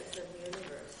greatness of the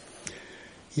universe.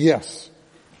 Yes.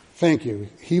 Thank you.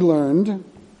 He learned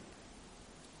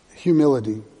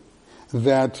humility.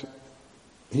 That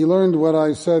he learned what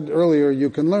I said earlier, you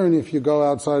can learn if you go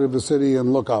outside of the city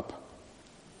and look up.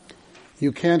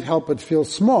 You can't help but feel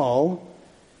small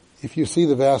if you see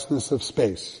the vastness of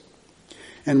space.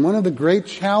 And one of the great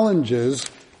challenges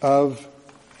of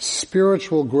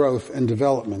spiritual growth and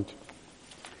development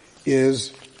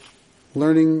is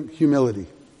learning humility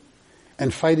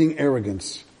and fighting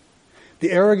arrogance. The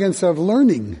arrogance of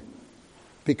learning.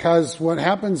 Because what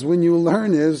happens when you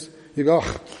learn is, you go,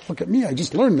 look at me, I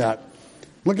just learned that.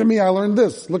 Look at me, I learned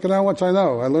this. Look at how much I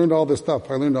know. I learned all this stuff.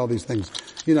 I learned all these things.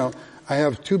 I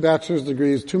have 2 bachelor's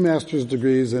degrees, 2 master's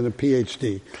degrees, and a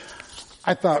PhD.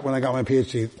 I thought when I got my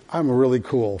PhD, I'm really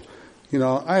cool.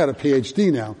 I had a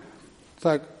PhD now. It's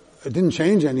like, it didn't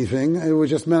change anything. It was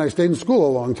just meant I stayed in school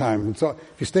a long time. And so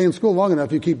if you stay in school long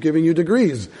enough, you keep giving you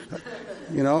degrees.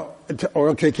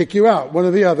 Or they kick you out, one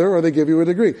or the other, or they give you a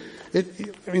degree.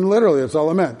 Literally, that's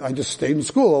all it meant. I just stayed in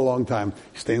school a long time.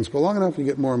 You stay in school long enough, you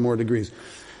get more and more degrees.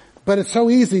 But it's so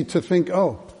easy to think,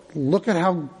 look at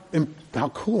how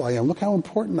cool I am. Look how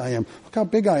important I am. Look how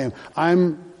big I am.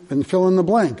 And fill in the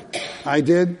blank. I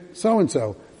did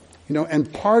so-and-so.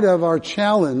 And part of our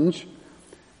challenge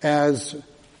as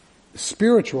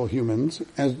spiritual humans,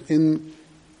 as in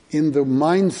the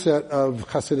mindset of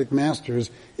Hasidic masters,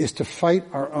 is to fight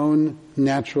our own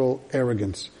natural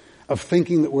arrogance of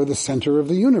thinking that we're the center of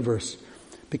the universe.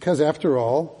 Because after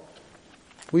all,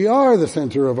 we are the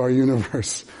center of our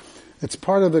universe. It's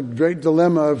part of the great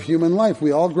dilemma of human life.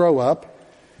 We all grow up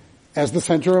as the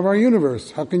center of our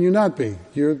universe. How can you not be?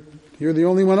 You're the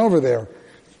only one over there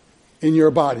in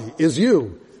your body, is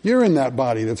you. You're in that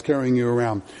body that's carrying you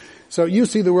around. So you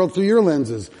see the world through your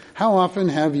lenses. How often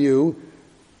have you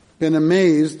been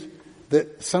amazed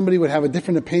that somebody would have a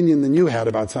different opinion than you had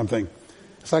about something?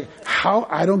 It's like,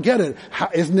 I don't get it.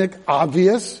 Isn't it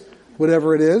obvious,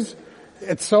 whatever it is?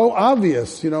 It's so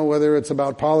obvious, whether it's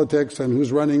about politics and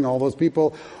who's running all those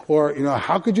people, or,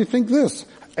 how could you think this?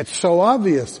 It's so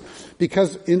obvious.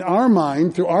 Because in our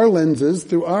mind, through our lenses,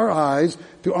 through our eyes,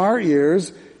 through our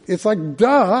ears, it's like,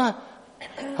 duh!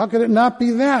 How could it not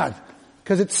be that?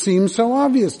 Because it seems so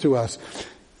obvious to us.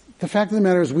 The fact of the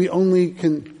matter is we only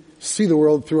can see the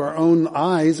world through our own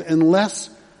eyes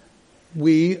unless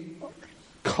we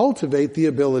cultivate the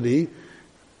ability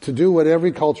to do what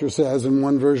every culture says in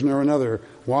one version or another,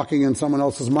 walking in someone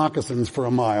else's moccasins for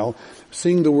a mile,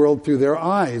 seeing the world through their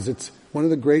eyes. It's one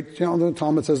of the great challenges. The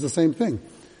Talmud says the same thing.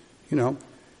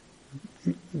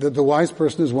 The wise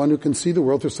person is one who can see the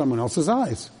world through someone else's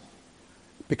eyes.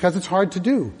 Because it's hard to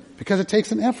do. Because it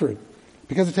takes an effort.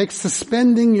 Because it takes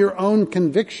suspending your own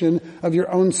conviction of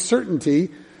your own certainty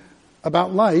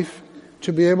about life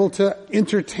to be able to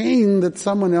entertain that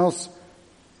someone else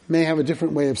may have a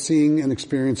different way of seeing and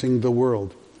experiencing the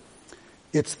world.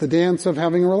 It's the dance of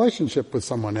having a relationship with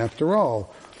someone, after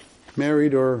all.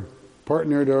 Married or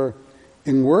partnered or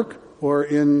in work or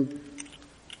in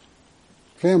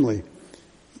family.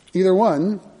 Either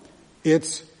one,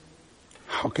 it's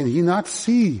how can he not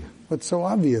see what's so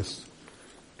obvious?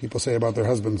 People say about their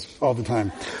husbands all the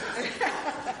time.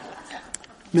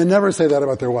 Men never say that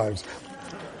about their wives.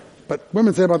 But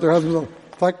women say about their husbands,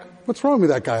 it's like, what's wrong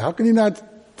with that guy? How can you not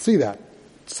see that?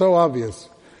 It's so obvious.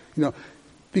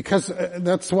 Because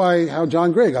that's how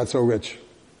John Gray got so rich.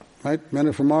 Right? Men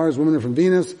are from Mars, women are from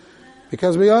Venus.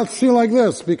 Because we all see like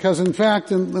this. Because in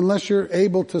fact, unless you're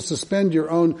able to suspend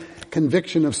your own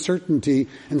conviction of certainty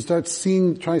and start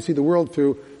try to see the world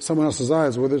through someone else's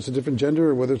eyes, whether it's a different gender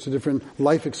or whether it's a different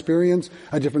life experience,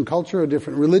 a different culture, a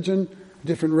different religion, a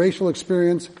different racial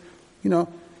experience,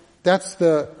 That's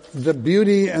the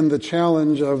beauty and the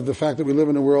challenge of the fact that we live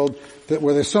in a world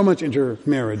where there's so much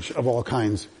intermarriage of all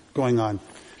kinds going on,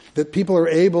 that people are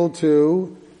able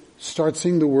to start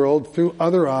seeing the world through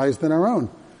other eyes than our own.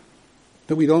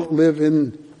 That we don't live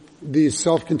in these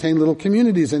self-contained little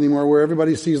communities anymore where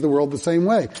everybody sees the world the same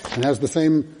way and has the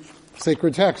same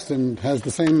sacred text and has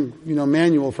the same,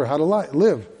 manual for how to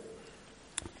live.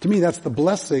 To me, that's the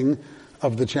blessing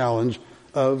of the challenge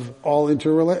of all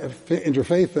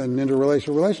interfaith and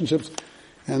interrelational relationships.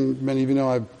 And many of you know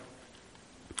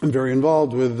I'm very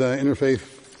involved with the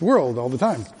interfaith world all the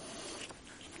time.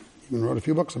 Even wrote a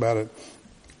few books about it.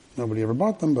 Nobody ever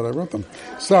bought them, but I wrote them.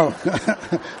 So,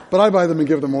 but I buy them and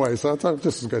give them away, so it's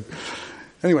just as good.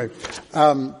 Anyway,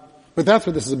 but that's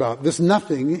what this is about. This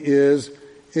nothing is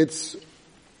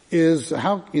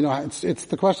how, it's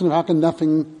the question of how can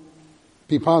nothing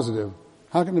be positive?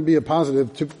 How can it be a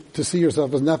positive to see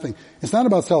yourself as nothing? It's not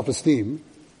about self-esteem.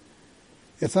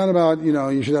 It's not about,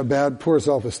 you should have bad, poor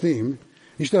self-esteem.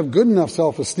 You should have good enough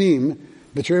self-esteem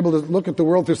that you're able to look at the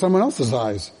world through someone else's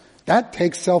eyes. That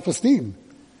takes self-esteem.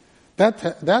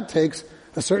 That takes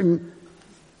a certain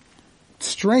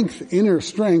strength, inner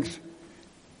strength,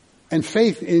 and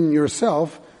faith in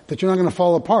yourself that you're not going to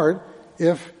fall apart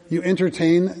if you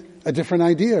entertain a different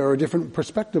idea or a different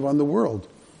perspective on the world.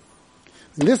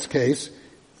 In this case,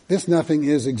 this nothing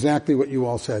is exactly what you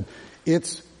all said.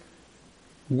 It's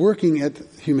working at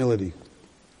humility.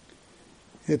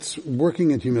 It's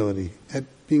working at humility, at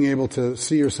being able to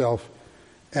see yourself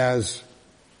as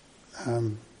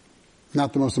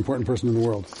not the most important person in the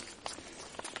world,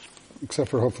 except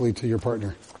for hopefully to your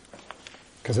partner,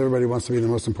 because everybody wants to be the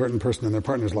most important person in their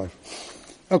partner's life.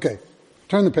 Okay,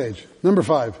 turn the page. Number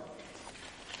 5.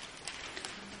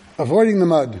 Avoiding the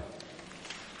mud.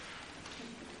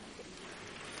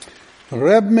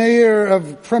 Reb Meir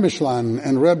of Premishlan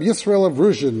and Reb Yisrael of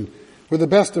Ruzhin were the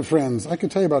best of friends. I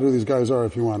could tell you about who these guys are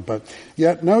if you want, but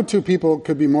yet no two people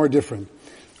could be more different.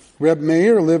 Reb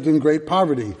Meir lived in great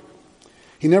poverty.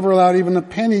 He never allowed even a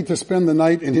penny to spend the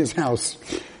night in his house.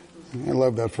 I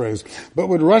love that phrase. But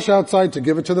would rush outside to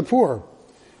give it to the poor.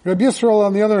 Reb Yisrael,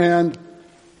 on the other hand,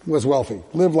 was wealthy,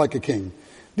 lived like a king.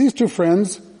 These two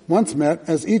friends once met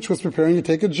as each was preparing to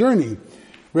take a journey.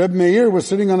 Reb Meir was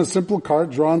sitting on a simple cart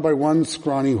drawn by one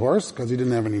scrawny horse, because he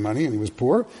didn't have any money and he was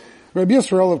poor. Reb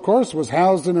Yisrael, of course, was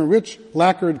housed in a rich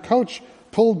lacquered coach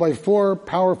pulled by 4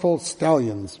 powerful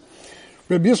stallions.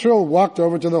 Reb Yisrael walked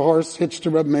over to the horse hitched to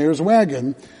Reb Meir's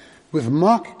wagon. With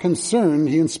mock concern,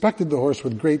 he inspected the horse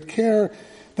with great care.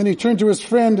 Then he turned to his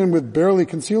friend and with barely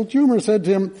concealed humor said to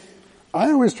him,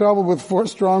 I always travel with 4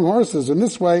 strong horses, and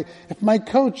this way, if my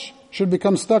coach should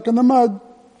become stuck in the mud,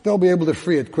 they'll be able to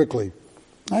free it quickly.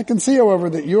 I can see, however,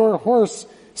 that your horse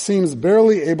seems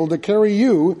barely able to carry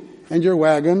you and your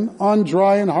wagon on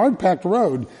dry and hard-packed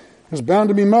road. There's bound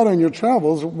to be mud on your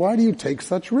travels. Why do you take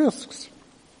such risks?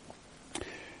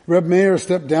 Reb Meir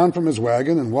stepped down from his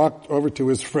wagon and walked over to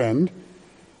his friend,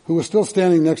 who was still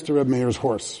standing next to Reb Meir's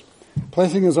horse.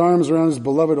 Placing his arms around his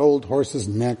beloved old horse's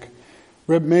neck,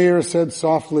 Reb Meir said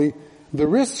softly, the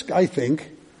risk, I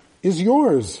think, is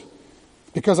yours.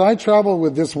 Because I travel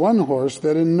with this one horse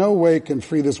that in no way can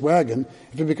free this wagon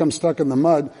if it becomes stuck in the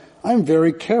mud, I'm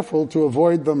very careful to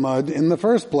avoid the mud in the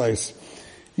first place.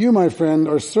 You, my friend,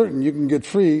 are certain you can get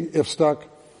free if stuck,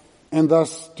 and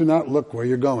thus do not look where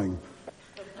you're going.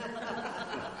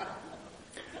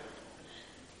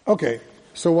 Okay,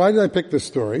 so why did I pick this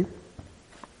story?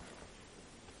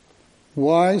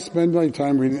 Why spend my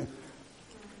time reading it?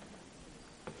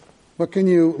 What can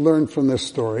you learn from this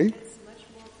story? It's much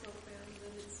more profound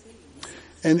than it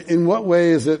seems. And in what way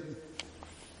is it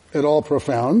at all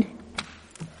profound?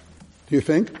 Do you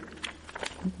think?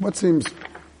 What seems...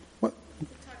 What? We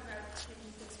talk about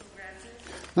taking things for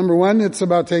granted. Number 1, it's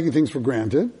about taking things for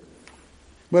granted.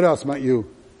 What else might you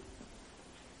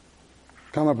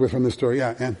come up with from this story?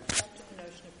 Yeah, Anne. Back to the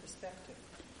notion of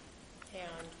perspective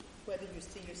and whether you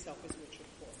see yourself as rich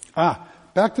or poor.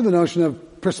 Back to the notion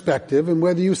of perspective and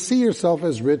whether you see yourself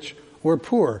as rich or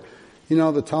poor. You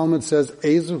know, the Talmud says,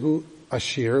 Ezehu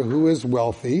Ashir, who is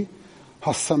wealthy,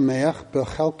 Hasameach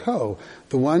Bechelko,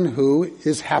 the one who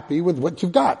is happy with what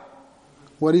you've got,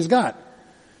 what he's got.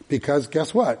 Because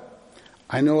guess what?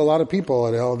 I know a lot of people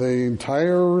at the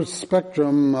entire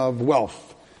spectrum of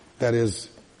wealth, that is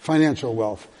financial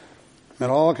wealth. Met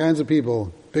all kinds of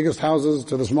people, biggest houses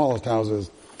to the smallest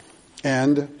houses.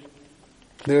 And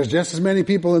there's just as many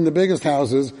people in the biggest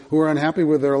houses who are unhappy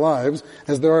with their lives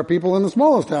as there are people in the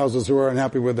smallest houses who are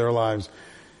unhappy with their lives.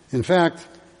 In fact,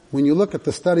 when you look at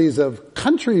the studies of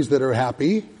countries that are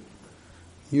happy,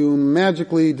 you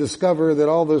magically discover that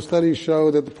all those studies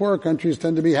show that the poorer countries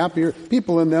tend to be happier,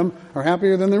 people in them are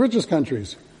happier than the richest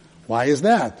countries. Why is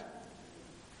that?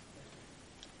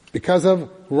 Because of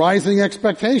rising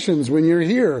expectations when you're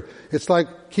here. It's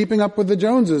like keeping up with the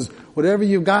Joneses. Whatever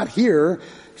you've got here,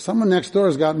 someone next door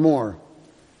has got more.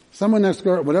 Someone next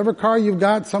door, whatever car you've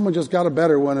got, someone just got a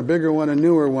better one, a bigger one, a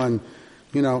newer one.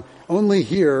 You know, only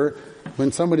here,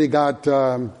 when somebody got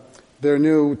their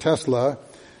new Tesla,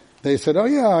 they said, oh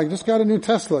yeah, I just got a new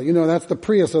Tesla. You know, that's the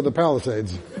Prius of the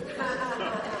Palisades.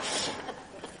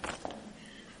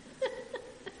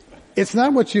 It's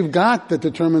not what you've got that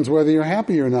determines whether you're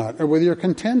happy or not, or whether you're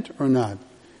content or not.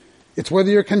 It's whether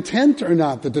you're content or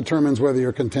not that determines whether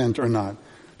you're content or not,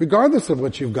 regardless of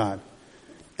what you've got.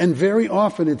 And very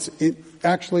often it's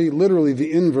actually literally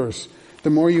the inverse. The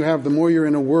more you have, the more you're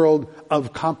in a world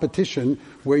of competition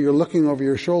where you're looking over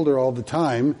your shoulder all the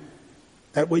time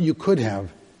at what you could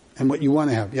have and what you want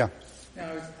to have. Yeah.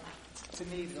 Now, to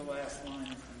me, the last line is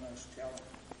the most telling.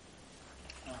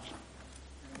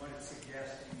 And what it's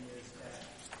suggesting is that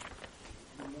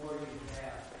the more you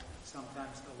have,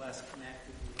 sometimes the less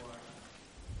connected you are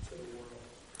to the world.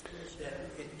 That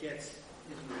it gets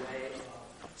in the way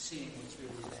of seeing what's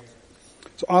really there.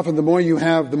 So often the more you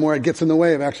have, the more it gets in the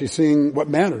way of actually seeing what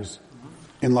matters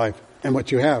in life and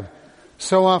what you have.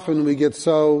 So often we get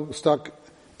so stuck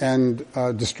and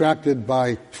distracted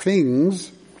by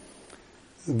things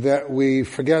that we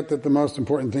forget that the most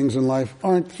important things in life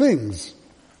aren't things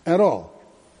at all.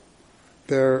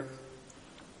 They're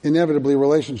inevitably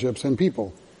relationships, and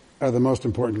people are the most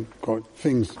important, quote,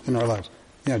 things in our lives.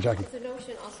 Yeah, Jackie. It's the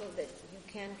notion also that you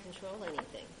can control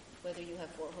anything, whether you have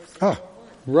 4 horses or 1.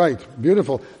 Right.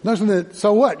 Beautiful. Notion that,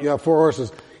 so what? You have 4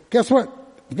 horses. Guess what?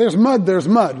 If there's mud, there's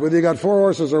mud, whether you got 4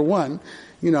 horses or 1,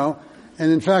 you know.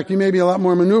 And in fact, you may be a lot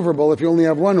more maneuverable if you only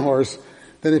have 1 horse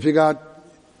than if you got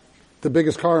the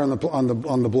biggest car on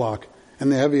the block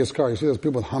and the heaviest car. You see those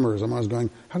people with Hummers. I'm always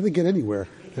going, how do they get anywhere?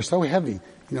 They're so heavy,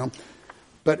 you know.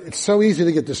 But it's so easy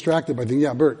to get distracted by things.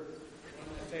 Yeah, Bert. One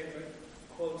of my favorite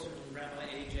quotes from Rabbi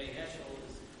A.J. Heschel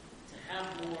is, to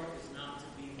have more is not to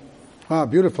be more. Ah,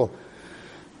 beautiful.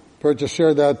 Bert just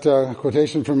shared that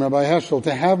quotation from Rabbi Heschel.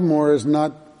 To have more is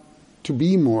not to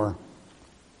be more.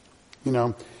 You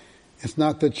know, it's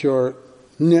not that your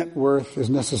net worth is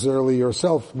necessarily your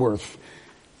self-worth.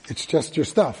 It's just your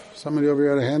stuff. Somebody over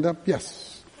here had a hand up?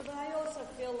 Yes. But I also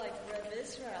feel like Reb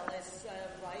Israel is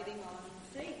riding on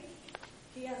faith.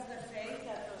 He has the faith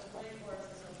that those great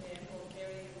horses of him will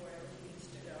carry him wherever he needs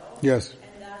to go. Yes.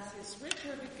 And thus he's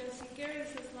richer because he carries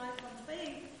his life on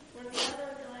faith, where the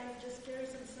other guy just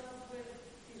carries himself with,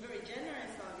 he's very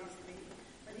generous obviously,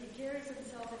 but he carries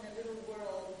himself in a little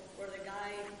world where the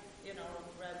guy, you know,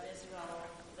 Reb Israel,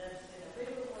 lives in a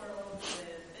bigger world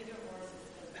with bigger horses,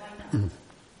 and why not?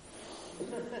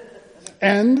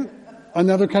 And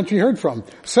another country heard from.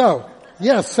 So,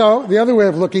 yes, so the other way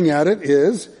of looking at it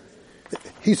is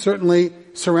he certainly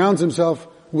surrounds himself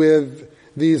with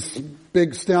these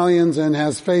big stallions and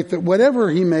has faith that whatever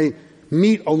he may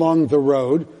meet along the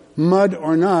road, mud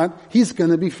or not, he's going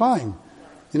to be fine.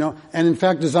 You know, and in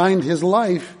fact designed his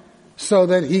life so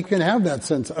that he can have that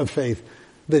sense of faith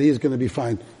that he's going to be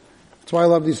fine. That's why I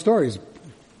love these stories,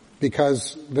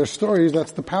 because they're stories.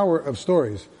 That's the power of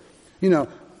stories. You know,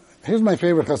 here's my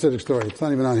favorite Hasidic story. It's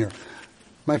not even on here.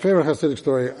 My favorite Hasidic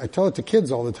story, I tell it to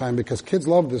kids all the time because kids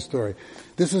love this story.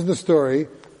 This is the story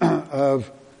of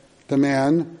the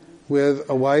man with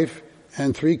a wife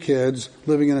and 3 kids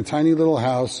living in a tiny little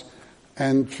house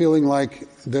and feeling like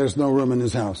there's no room in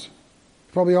his house.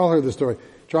 You've probably all heard the story.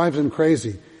 Drives him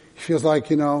crazy. He feels like,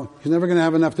 you know, he's never going to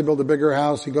have enough to build a bigger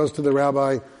house. He goes to the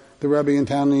Rebbe in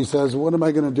town, and he says, what am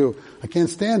I going to do? I can't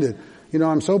stand it. You know,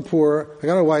 I'm so poor. I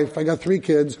got a wife. I got 3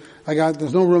 kids.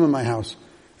 There's no room in my house.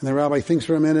 And the rabbi thinks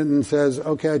for a minute and says,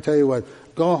 okay, I tell you what,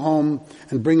 go home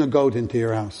and bring a goat into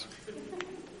your house.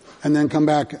 And then come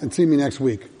back and see me next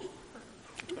week.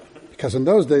 Because in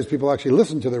those days, people actually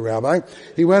listened to the rabbi.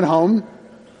 He went home,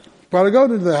 brought a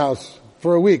goat into the house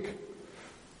for a week.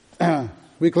 A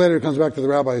week later, he comes back to the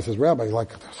rabbi. He says, Rabbi,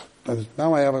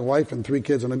 now I have a wife and 3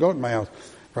 kids and a goat in my house.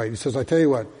 Right. He says, I tell you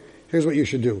what, here's what you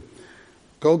should do.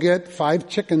 Go get 5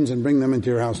 chickens and bring them into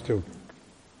your house too.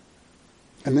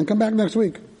 And then come back next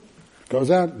week. Goes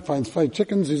out, finds 5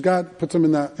 chickens puts them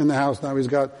in the house. Now he's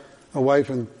got a wife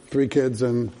and 3 kids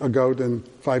and a goat and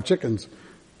 5 chickens.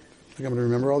 I think I'm going to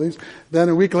remember all these. Then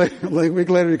a week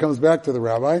later he comes back to the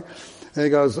rabbi and he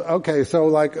goes, okay, so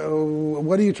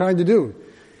what are you trying to do?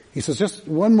 He says, just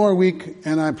 1 more week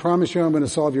and I promise you I'm going to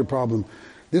solve your problem.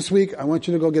 This week I want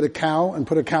you to go get a cow and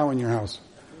put a cow in your house.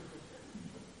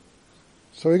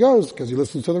 So he goes, because he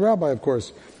listens to the rabbi, of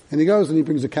course. And he goes and he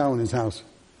brings a cow in his house.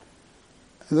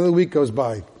 Another week goes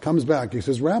by, comes back. He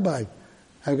says, Rabbi,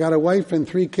 I've got a wife and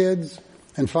 3 kids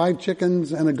and 5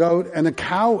 chickens and a goat and a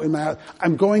cow in my house.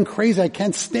 I'm going crazy. I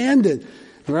can't stand it.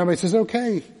 The rabbi says,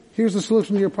 okay, here's the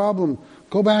solution to your problem.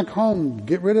 Go back home.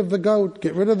 Get rid of the goat.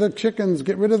 Get rid of the chickens.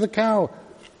 Get rid of the cow.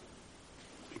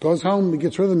 He goes home. He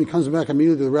gets rid of them. He comes back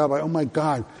immediately to the rabbi. Oh my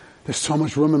God, there's so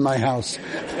much room in my house.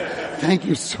 Thank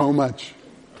you so much.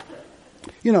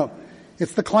 You know,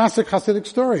 it's the classic Hasidic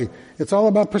story. It's all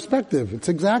about perspective. It's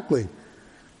exactly.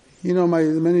 You know,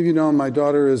 many of you know my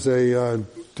daughter has a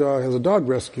dog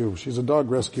rescue. She's a dog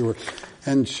rescuer.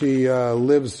 And she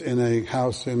lives in a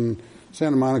house in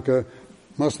Santa Monica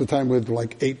most of the time with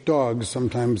like 8 dogs,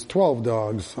 sometimes 12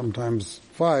 dogs, sometimes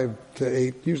 5 to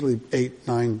 8, usually 8,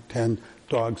 9, 10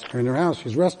 dogs are in her house.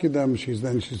 She's rescued them. She's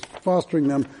fostering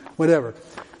them, whatever.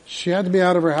 She had to be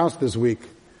out of her house this week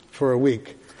for a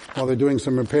week while they're doing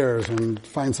some repairs and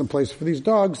find some place for these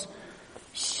dogs.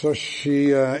 So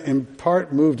she, in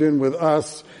part, moved in with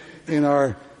us in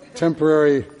our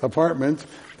temporary apartment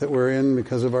that we're in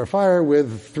because of our fire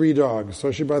with 3 dogs.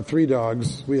 So she brought 3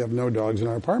 dogs. We have no dogs in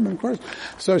our apartment, of course.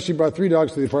 So she brought 3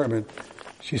 dogs to the apartment.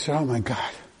 She said, oh my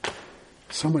God,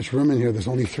 so much room in here. There's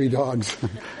only 3 dogs. I'm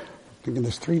thinking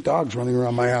there's 3 dogs running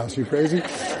around my house. You crazy?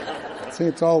 See,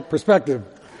 it's all perspective.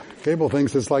 Cable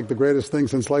thinks it's like the greatest thing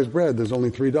since sliced bread. There's only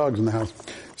 3 dogs in the house.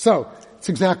 So, it's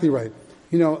exactly right.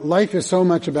 You know, life is so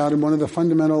much about, and one of the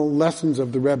fundamental lessons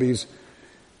of the Rebbes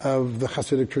of the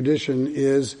Hasidic tradition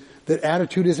is that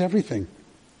attitude is everything.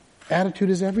 Attitude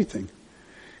is everything.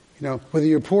 You know, whether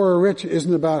you're poor or rich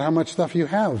isn't about how much stuff you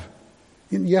have.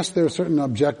 Yes, there are certain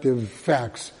objective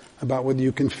facts about whether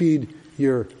you can feed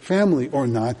your family or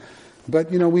not.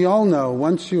 But, you know, we all know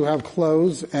once you have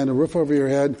clothes and a roof over your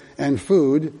head and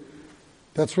food,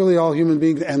 that's really all human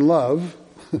beings, and love.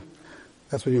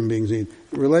 That's what human beings need.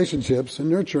 Relationships and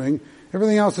nurturing.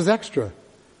 Everything else is extra. You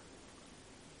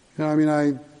know, I mean,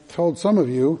 I told some of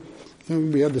you,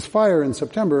 we had this fire in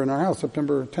September in our house,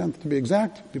 September 10th to be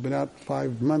exact. We've been out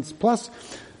 5 months plus.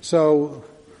 So,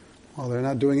 well, they're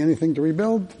not doing anything to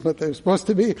rebuild, but they're supposed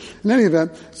to be. In any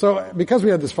event, so because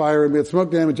we had this fire and we had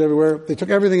smoke damage everywhere, they took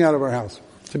everything out of our house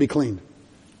to be cleaned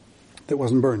that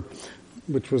wasn't burned,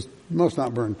 which was most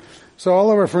not burned. So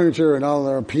all of our furniture and all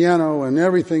our piano and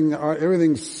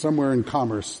everything's somewhere in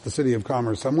Commerce, the city of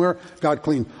Commerce somewhere, got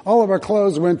cleaned. All of our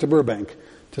clothes went to Burbank,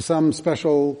 to some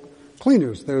special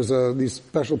cleaners. There's these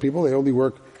special people, they only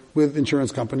work with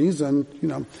insurance companies and, you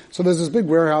know. So there's this big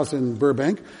warehouse in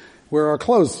Burbank where our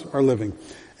clothes are living.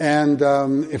 And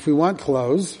if we want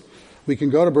clothes, we can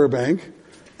go to Burbank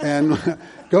and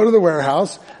go to the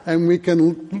warehouse, and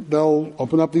they'll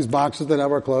open up these boxes that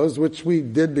have our clothes, which we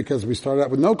did because we started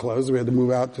out with no clothes. We had to move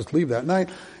out, just leave that night.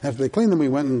 After they cleaned them, we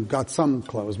went and got some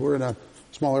clothes. We're in a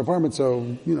smaller apartment,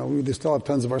 so, you know, they still have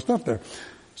tons of our stuff there.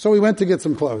 So we went to get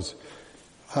some clothes.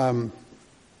 Because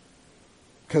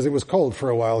it was cold for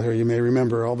a while here, you may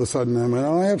remember. All of a sudden, I went,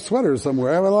 I have sweaters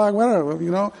somewhere. I have a lot of whatever, you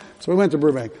know. So we went to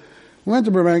Burbank.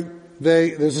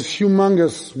 There's this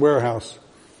humongous warehouse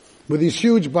with these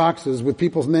huge boxes with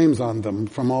people's names on them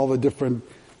from all the different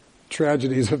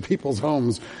tragedies of people's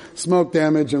homes, smoke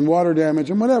damage and water damage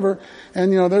and whatever.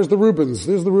 And, you know, there's the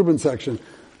Reuben section.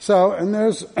 So, and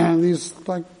there's these,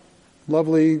 like,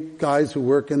 lovely guys who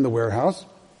work in the warehouse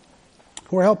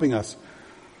who are helping us.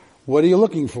 What are you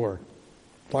looking for?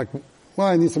 Like, well,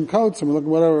 I need some coats, and we're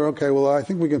looking, whatever. Okay, well, I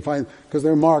think we can find, because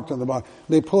they're marked on the box.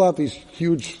 They pull out these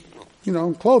huge, you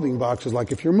know, clothing boxes,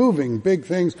 like if you're moving, big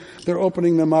things, they're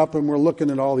opening them up, and we're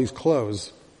looking at all these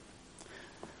clothes.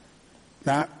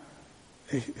 Now,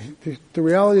 the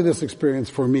reality of this experience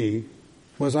for me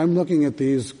was I'm looking at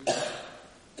these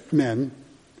men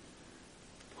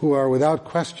who are, without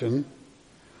question,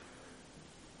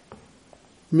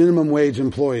 minimum wage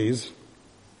employees,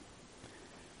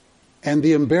 and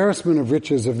the embarrassment of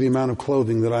riches of the amount of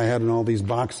clothing that I had in all these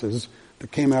boxes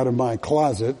that came out of my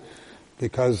closet,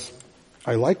 because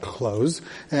I like clothes,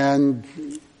 and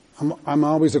I'm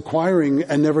always acquiring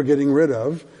and never getting rid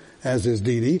of, as is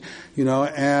Dee Dee, you know,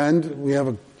 and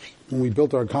when we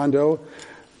built our condo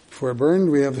before it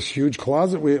burned, we have this huge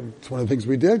closet. It's one of the things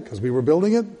we did because we were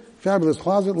building it. Fabulous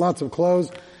closet, lots of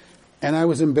clothes, and I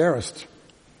was embarrassed,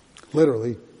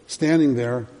 literally, standing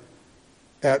there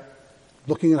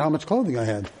looking at how much clothing I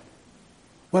had.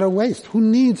 What a waste. Who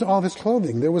needs all this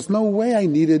clothing? There was no way I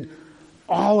needed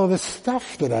all of this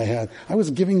stuff that I had. I was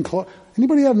giving clothes.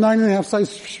 Anybody have 9.5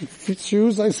 size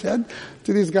shoes? I said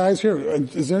to these guys here.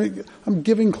 I'm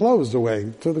giving clothes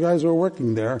away to the guys who are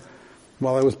working there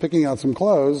while I was picking out some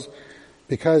clothes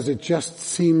because it just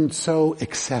seemed so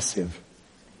excessive.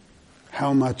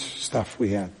 how much stuff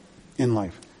we had in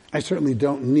life. I certainly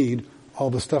don't need all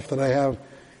the stuff that I have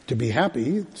to be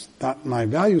happy. It's not my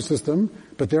value system,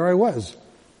 but there I was,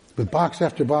 with box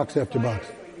after box after box.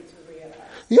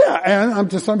 Yeah, and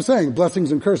I'm saying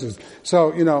blessings and curses.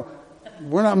 So,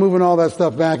 we're not moving all that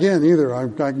stuff back in either. I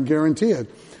can guarantee it.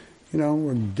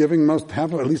 We're giving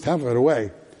at least half of it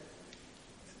away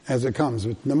as it comes.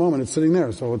 In the moment it's sitting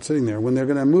there, so it's sitting there. When they're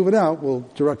going to move it out, we'll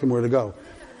direct them where to go.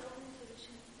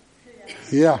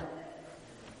 Yeah.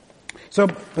 So,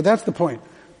 but that's the point.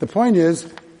 The point is,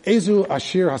 Ezu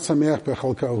Ashir Hasameach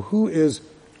Becholko, who is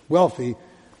wealthy?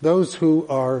 Those who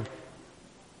are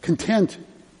content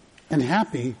and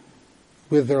happy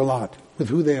with their lot, with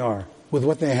who they are, with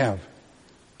what they have.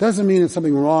 Doesn't mean it's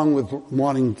something wrong with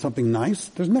wanting something nice.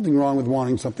 There's nothing wrong with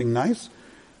wanting something nice.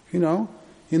 In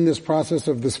this process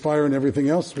of this fire and everything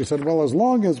else, we said, well, as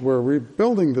long as we're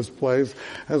rebuilding this place,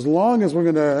 as long as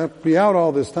we're going to be out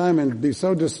all this time and be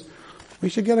we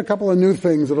should get a couple of new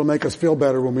things that'll make us feel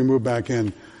better when we move back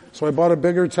in. So I bought a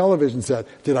bigger television set.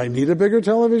 Did I need a bigger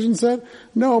television set?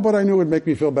 No, but I knew it would make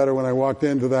me feel better when I walked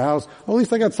into the house. Well, at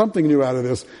least I got something new out of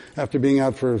this after being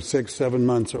out for 6-7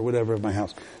 months or whatever of my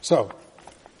house. So,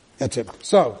 that's it.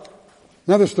 So,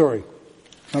 another story.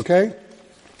 Okay?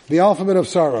 The alphabet of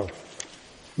sorrow.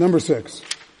 Number 6.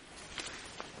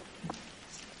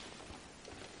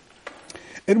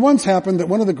 It once happened that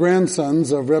one of the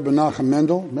grandsons of Rebbe Menachem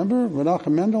Mendel, remember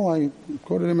Menachem Mendel? I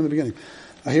quoted him in the beginning.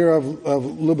 A hero of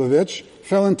Lubavitch,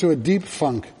 fell into a deep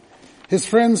funk. His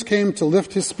friends came to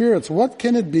lift his spirits. What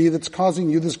can it be that's causing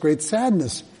you this great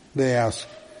sadness? They asked.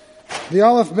 The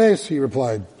Aleph Beis, he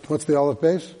replied. What's the Aleph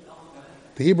Beis?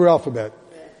 The Hebrew alphabet.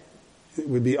 It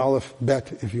would be Aleph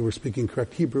Bet if you were speaking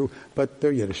correct Hebrew, but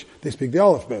they're Yiddish. They speak the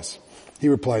Aleph Beis. He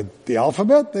replied, the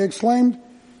alphabet? They exclaimed.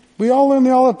 We all learned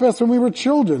the Aleph Beis when we were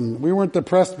children. We weren't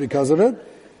depressed because of it.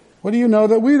 What do you know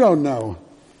that we don't know?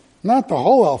 Not the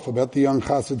whole alphabet, the young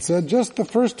chassid said, just the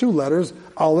first 2 letters,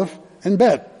 Aleph and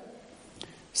Bet.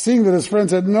 Seeing that his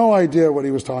friends had no idea what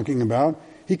he was talking about,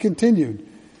 he continued.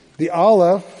 The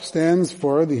Aleph stands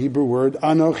for the Hebrew word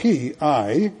Anochi,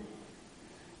 I.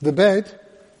 The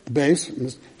Bet, the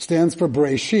base, stands for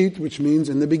Breshit, which means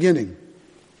in the beginning.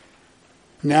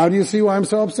 Now do you see why I'm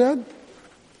so upset?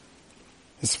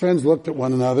 His friends looked at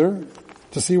one another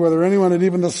to see whether anyone had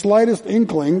even the slightest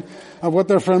inkling of what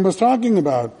their friend was talking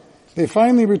about. They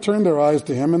finally returned their eyes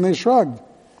to him and they shrugged.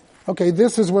 Okay,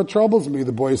 this is what troubles me,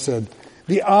 the boy said.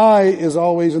 The I is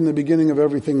always in the beginning of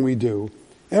everything we do.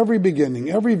 Every beginning,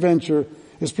 every venture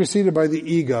is preceded by the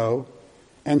ego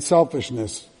and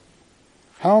selfishness.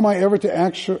 How am I ever to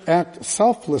act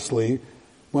selflessly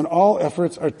when all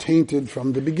efforts are tainted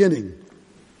from the beginning?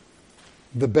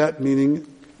 The Bet meaning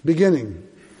beginning.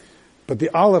 But the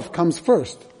Aleph comes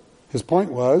first. His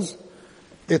point was,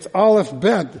 it's Aleph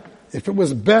Bet. If it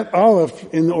was Bet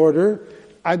Aleph in order,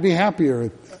 I'd be happier.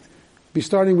 Be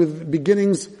starting with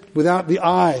beginnings without the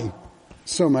I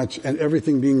so much and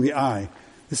everything being the I.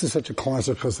 This is such a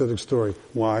classic Hasidic story.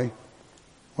 Why?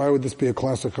 Why would this be a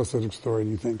classic Hasidic story, do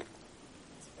you think?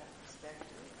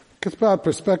 It's about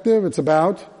perspective. It's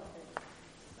about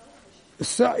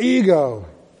ego.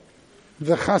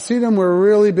 The Hasidim were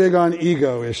really big on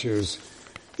ego issues.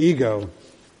 Ego.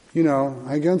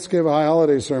 I once gave a high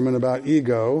holiday sermon about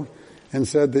ego and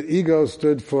said that ego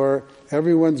stood for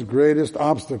everyone's greatest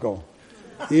obstacle.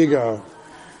 Ego.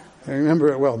 I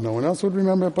remember it well. No one else would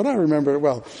remember it, but I remember it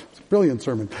well. It's a brilliant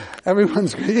sermon.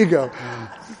 Everyone's ego.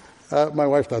 My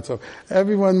wife thought so.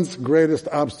 Everyone's greatest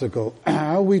obstacle.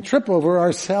 How we trip over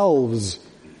ourselves.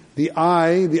 The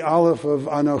I, the Aleph of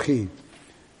Anochi.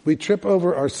 We trip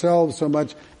over ourselves so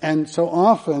much, and so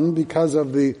often, because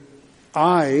of the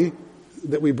I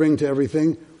that we bring to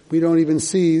everything, we don't even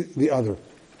see the other.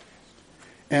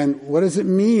 And what does it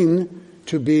mean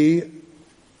to be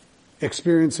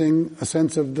experiencing a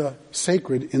sense of the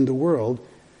sacred in the world?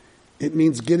 It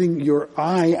means getting your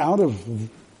I out of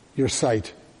your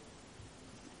sight.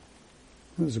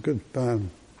 That was a good,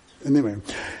 anyway.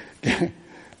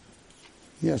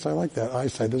 Yes, I like that,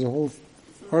 eyesight. There's a whole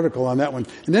article on that one.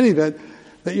 In any event,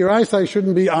 that your eyesight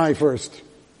shouldn't be I first.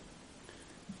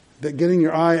 That getting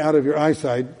your eye out of your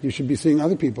eyesight, you should be seeing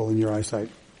other people in your eyesight.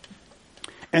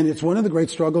 And it's one of the great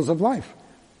struggles of life.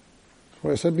 That's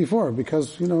what I said before,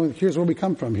 because, here's where we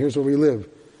come from, here's where we live.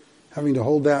 Having to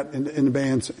hold that in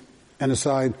abeyance and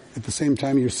aside at the same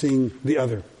time you're seeing the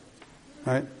other.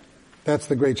 Right? That's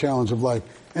the great challenge of life.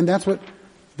 And that's what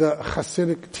the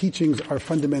Hasidic teachings are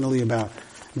fundamentally about.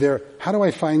 They're, how do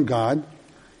I find God?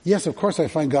 Yes, of course I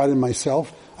find God in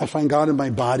myself. I find God in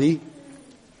my body.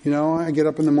 I get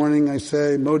up in the morning, I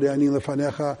say, Modeh ani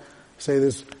lefanecha, say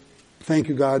this Thank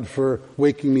you, God, for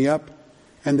waking me up.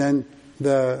 And then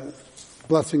the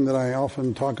blessing that I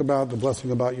often talk about, the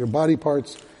blessing about your body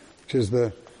parts, which is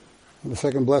the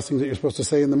second blessing that you're supposed to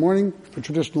say in the morning for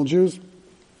traditional Jews.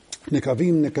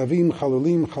 Nekavim, nekavim,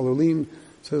 chalulim, chalulim,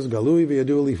 says galui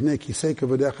v'yadu lifnei kisei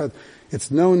kavod.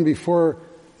 It's known before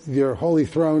your holy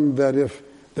throne that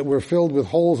we're filled with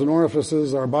holes and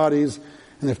orifices, our bodies,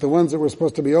 and if the ones that were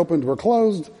supposed to be opened were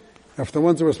closed, if the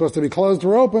ones that were supposed to be closed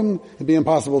were open, it'd be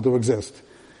impossible to exist.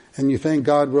 And you thank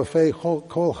God, Rafei Chol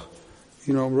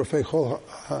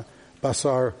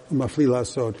Basar Umafli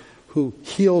Lasod, who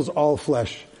heals all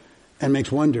flesh and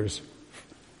makes wonders.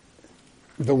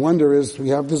 The wonder is we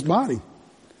have this body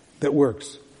that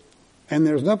works. And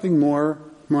there's nothing more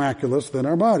miraculous than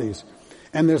our bodies.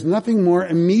 And there's nothing more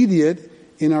immediate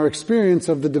in our experience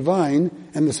of the divine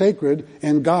and the sacred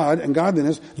and God and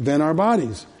godliness than our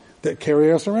bodies that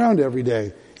carry us around every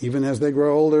day, even as they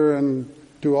grow older and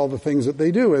do all the things that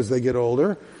they do as they get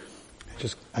older.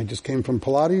 I just came from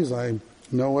Pilates. I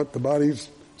know what the body's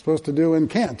supposed to do and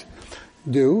can't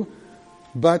do.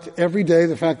 But every day,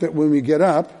 the fact that when we get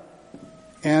up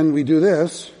and we do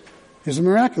this is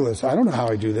miraculous. I don't know how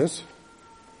I do this,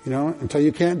 until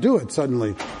you can't do it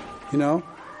suddenly,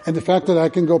 And the fact that I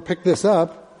can go pick this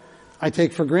up, I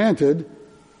take for granted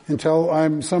until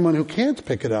I'm someone who can't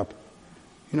pick it up,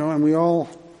 and we all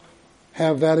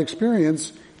have that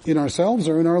experience in ourselves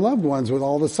or in our loved ones, with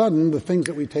all of a sudden the things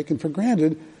that we've taken for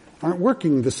granted aren't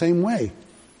working the same way.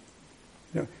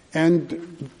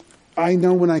 And I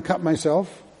know when I cut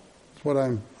myself, it's what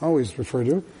I'm always refer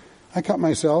to, I cut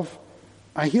myself,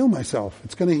 I heal myself.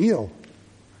 It's going to heal.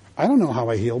 I don't know how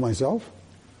I heal myself,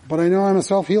 but I know I'm a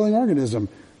self-healing organism,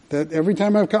 that every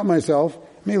time I've cut myself,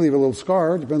 it may leave a little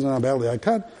scar, depends on how badly I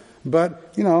cut,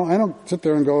 but, I don't sit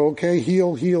there and go, okay,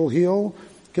 heal, heal, heal,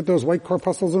 get those white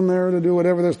corpuscles in there to do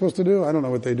whatever they're supposed to do. I don't know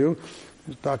what they do.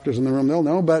 There's doctors in the room, they'll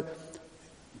know, but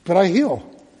I heal.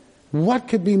 What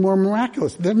could be more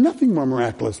miraculous? There's nothing more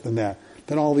miraculous than that,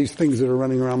 than all these things that are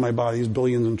running around my body,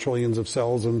 billions and trillions of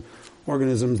cells and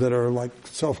organisms that are like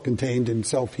self-contained and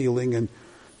self-healing. And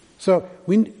so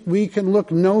we can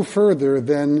look no further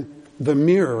than the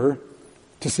mirror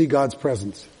to see God's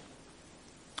presence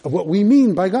of what we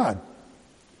mean by God.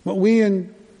 What we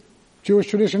in Jewish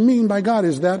tradition mean by God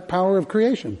is that power of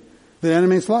creation that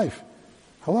animates life.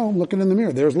 Hello, I'm looking in the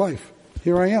mirror. There's life.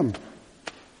 Here I am.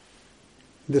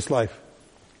 This life.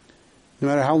 No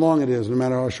matter how long it is, no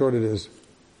matter how short it is.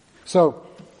 So,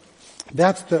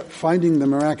 that's the finding the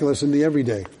miraculous in the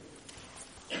everyday.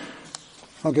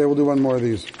 Okay, we'll do one more of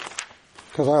these.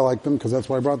 Because I like them, because that's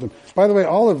why I brought them. By the way,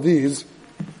 all of these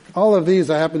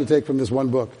I happen to take from this one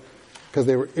book, because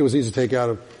it was easy to take out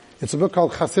of. It's a book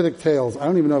called Hasidic Tales. I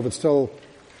don't even know if it's still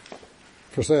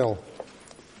for sale.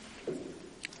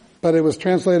 But it was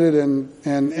translated and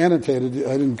annotated.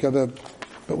 I didn't get that.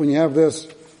 But when you have this,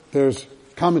 there's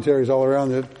commentaries all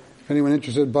around it. If anyone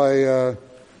interested, by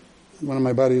one of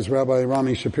my buddies, Rabbi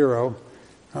Rami Shapiro.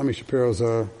 Rami Shapiro's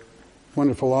a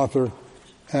wonderful author.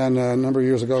 And a number of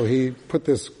years ago, he put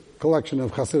this collection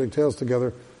of Hasidic tales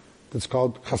together that's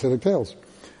called Hasidic Tales.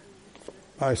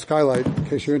 By Skylight, in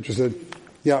case you're interested.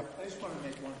 Yeah. I just want to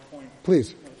make one point.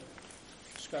 Please.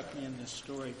 What struck me in this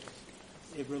story,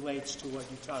 it relates to what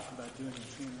you talked about doing in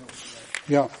funerals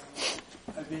today. Yeah.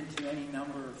 I've been to any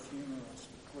number of funerals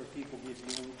where people give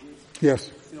eulogies. Yes.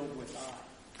 Filled with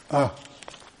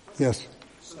yes.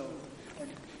 So,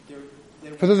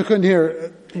 and for those who couldn't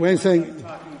hear, Wayne's saying,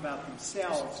 talking about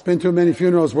themselves. Been to many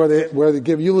funerals where they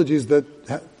give eulogies that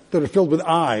are filled with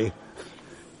I.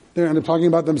 They're end up talking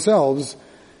about themselves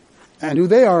and who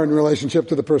they are in relationship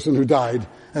to the person who died,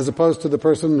 as opposed to the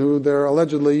person who they're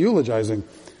allegedly eulogizing.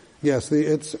 Yes,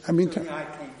 the I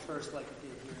came first, like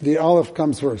it did. The Aleph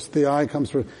comes first. The I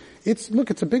comes first. It's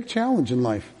a big challenge in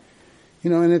life.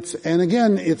 And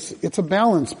it's a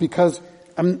balance, because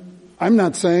I'm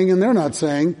not saying and they're not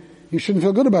saying you shouldn't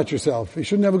feel good about yourself. You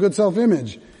shouldn't have a good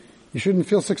self-image. You shouldn't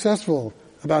feel successful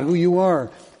about who you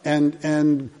are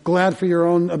and glad for your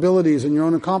own abilities and your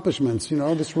own accomplishments.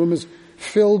 This room is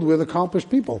filled with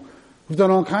accomplished people who've done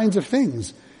all kinds of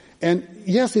things. And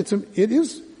yes, it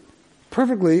is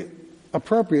perfectly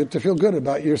appropriate to feel good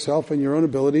about yourself and your own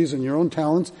abilities and your own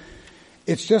talents.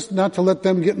 It's just not to let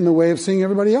them get in the way of seeing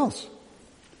everybody else.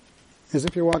 As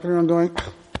if you're walking around going,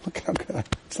 look how good.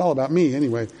 It's all about me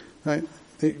anyway, right?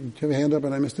 Do you have a hand up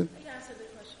and I missed it? You answered the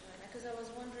question, right? Because I was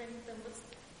wondering, then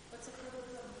what's the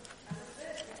purpose of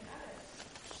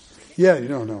this? Yeah, you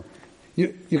don't know.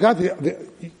 You got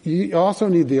you also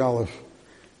need the Aleph.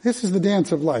 This is the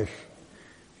dance of life.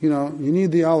 You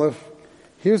need the Aleph.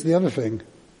 Here's the other thing.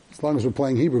 As long as we're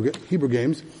playing Hebrew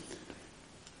games,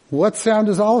 What sound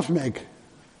does Aleph make?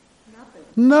 Nothing.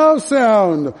 No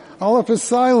sound. Aleph is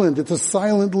silent. It's a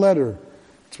silent letter.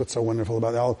 That's what's so wonderful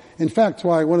about Aleph. In fact, it's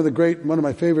why one of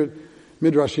my favorite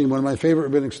midrashim, one of my favorite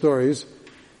rabbinic stories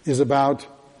is about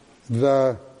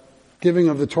the giving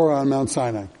of the Torah on Mount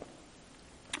Sinai.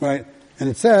 Right? And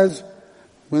it says,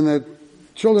 when the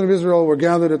children of Israel were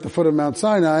gathered at the foot of Mount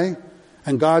Sinai,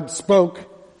 and God spoke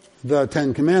the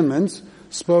Ten Commandments,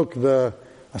 spoke the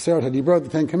Aseret HaDibrot, the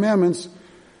Ten Commandments,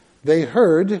 they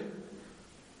heard,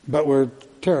 but were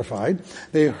terrified,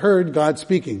 they heard God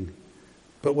speaking.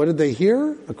 But what did they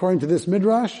hear? According to this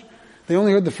midrash, they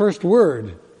only heard the first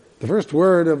word. The first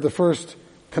word of the first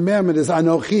commandment is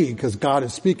Anochi, because God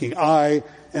is speaking. I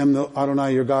am the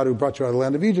Adonai, your God, who brought you out of the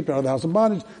land of Egypt, out of the house of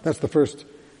bondage. That's the first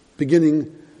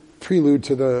beginning prelude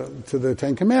to the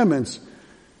Ten Commandments.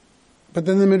 But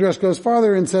then the midrash goes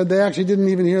farther and said they actually didn't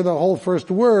even hear the whole first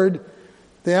word.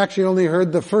 They actually only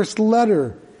heard the first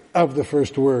letter of the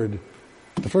first word.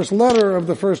 The first letter of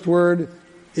the first word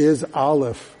is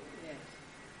Aleph.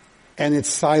 And it's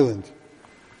silent.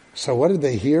 So what did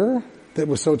they hear that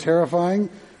was so terrifying?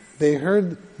 They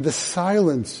heard the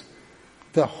silence,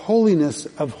 the holiness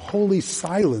of holy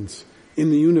silence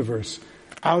in the universe,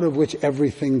 out of which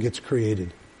everything gets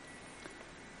created.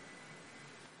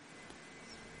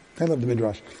 I love the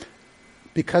midrash.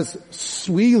 Because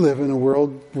we live in a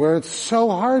world where it's so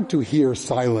hard to hear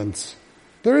silence.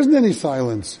 There isn't any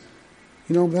silence.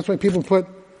 That's why people put,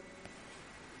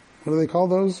 what do they call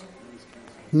those?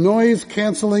 Noise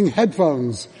canceling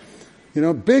headphones.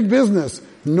 Big business.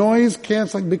 Noise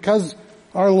canceling, because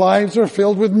our lives are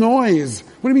filled with noise.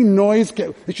 What do you mean noise?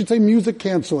 They should say music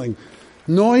canceling.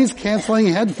 Noise canceling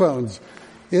headphones.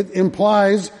 It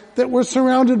implies that we're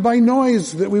surrounded by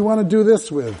noise that we want to do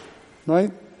this with.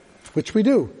 Right? Which we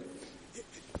do.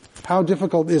 How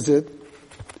difficult is it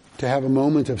to have a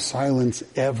moment of silence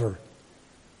ever?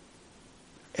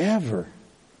 Ever.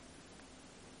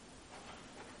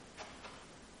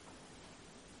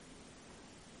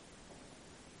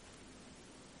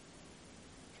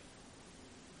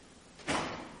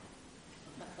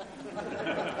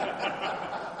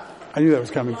 I knew that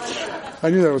was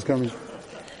coming.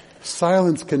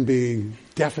 Silence can be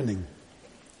deafening.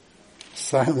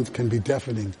 Silence can be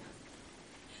deafening.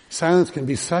 Silence can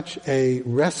be such a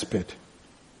respite.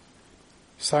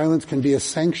 Silence can be a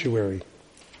sanctuary.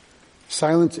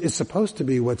 Silence is supposed to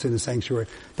be what's in a sanctuary.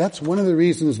 That's one of the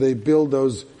reasons they build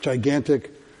those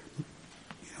gigantic,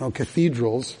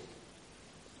 cathedrals.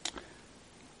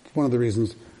 One of the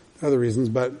reasons, other reasons,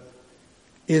 but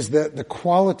is that the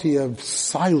quality of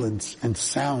silence and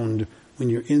sound when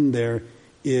you're in there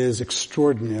is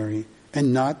extraordinary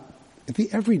and not the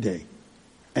everyday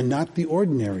and not the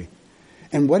ordinary.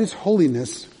 And what is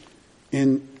holiness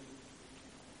in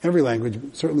every language,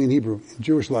 certainly in Hebrew, in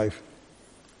Jewish life?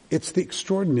 It's the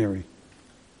extraordinary.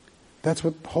 That's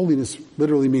what holiness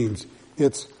literally means.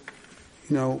 It's,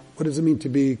 what does it mean to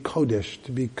be kodesh,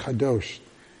 to be kadosh?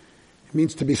 It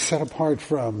means to be set apart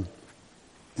from,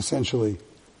 essentially,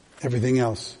 everything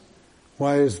else.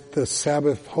 Why is the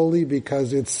Sabbath holy?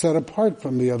 Because it's set apart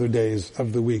from the other days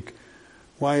of the week.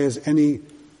 Why is any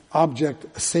object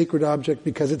a sacred object?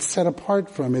 Because it's set apart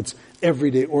from its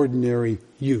everyday, ordinary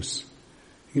use.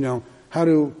 How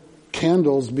do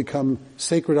candles become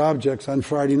sacred objects on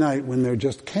Friday night when they're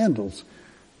just candles?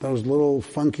 Those little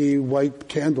funky white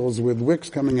candles with wicks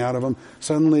coming out of them,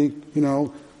 suddenly,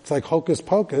 it's like hocus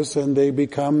pocus and they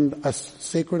become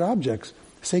sacred objects,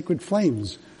 sacred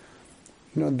flames.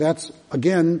 That's,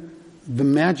 again, the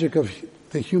magic of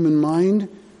the human mind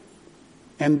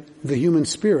and the human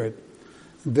spirit,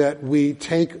 that we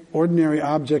take ordinary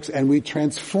objects and we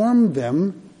transform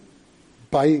them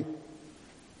by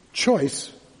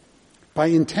choice, by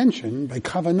intention, by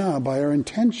kavanah, by our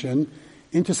intention,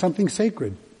 into something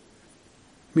sacred.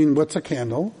 What's a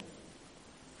candle?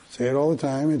 Say it all the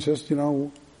time. It's just,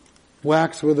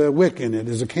 wax with a wick in it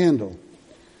is a candle.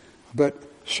 But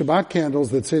Shabbat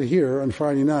candles that sit here on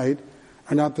Friday night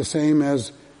are not the same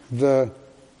as the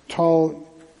tall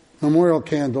memorial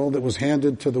candle that was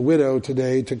handed to the widow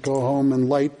today to go home and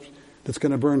light, that's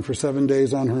going to burn for 7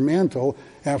 days on her mantle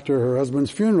after her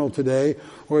husband's funeral today,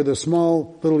 or the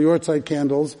small little yortzeit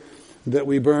candles that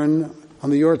we burn on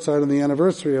the yortzeit on the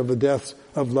anniversary of the deaths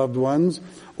of loved ones,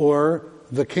 or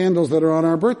the candles that are on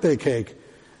our birthday cake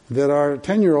that our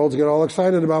 10-year-olds get all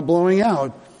excited about blowing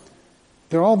out.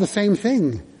 They're all the same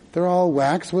thing. They're all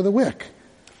wax with a wick.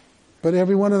 But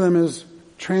every one of them is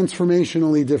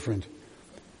transformationally different.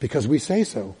 Because we say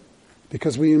so.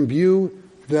 Because we imbue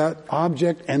that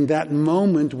object and that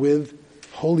moment with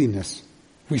holiness.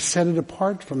 We set it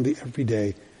apart from the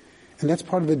everyday. And that's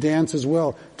part of the dance as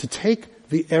well. To take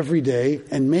the everyday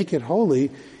and make it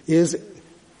holy is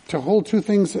to hold two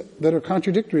things that are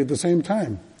contradictory at the same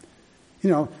time.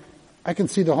 I can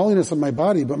see the holiness of my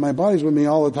body, but my body's with me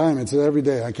all the time. It's every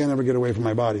day. I can't ever get away from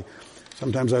my body.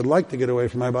 Sometimes I'd like to get away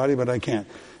from my body, but I can't.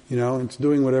 It's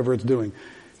doing whatever it's doing.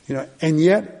 And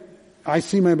yet, I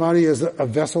see my body as a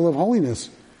vessel of holiness.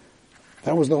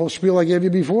 That was the whole spiel I gave you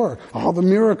before. All the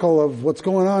miracle of what's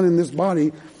going on in this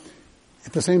body.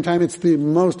 At the same time, it's the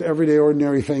most everyday,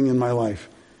 ordinary thing in my life,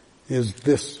 is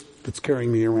this that's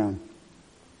carrying me around.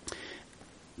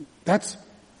 That's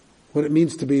what it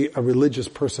means to be a religious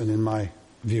person in my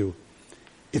view.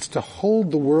 It's to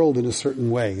hold the world in a certain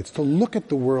way. It's to look at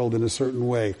the world in a certain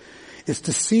way. It's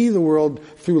to see the world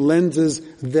through lenses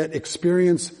that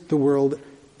experience the world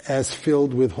as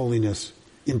filled with holiness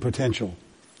in potential.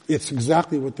 It's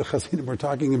exactly what the Hasidim are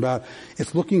talking about.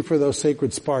 It's looking for those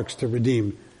sacred sparks to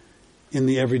redeem in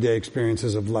the everyday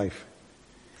experiences of life.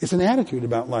 It's an attitude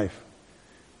about life.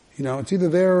 It's either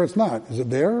there or it's not. Is it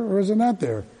there or is it not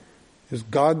there? Is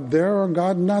God there or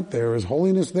God not there? Is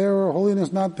holiness there or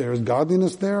holiness not there? Is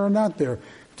godliness there or not there?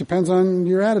 It depends on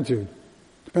your attitude.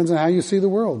 It depends on how you see the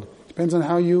world. It depends on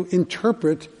how you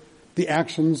interpret the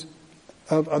actions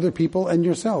of other people and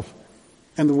yourself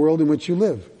and the world in which you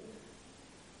live.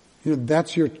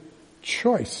 That's your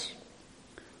choice.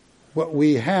 What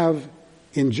we have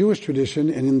in Jewish tradition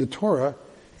and in the Torah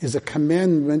is a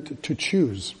commandment to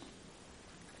choose.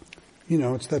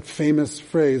 It's that famous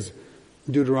phrase,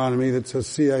 Deuteronomy, that says,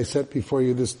 "See, I set before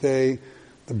you this day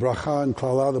the bracha and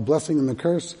klala, the blessing and the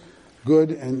curse, good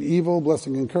and evil,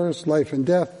 blessing and curse, life and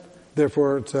death."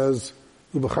 Therefore it says,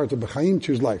 "Ubacharta b'chaim,"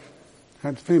 choose life.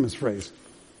 That's a famous phrase.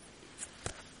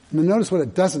 And then notice what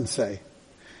it doesn't say.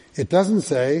 It doesn't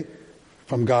say,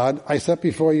 from God, "I set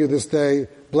before you this day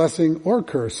blessing or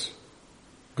curse,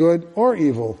 good or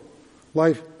evil,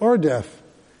 life or death."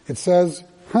 It says,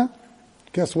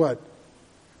 guess what?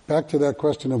 Back to that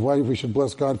question of why we should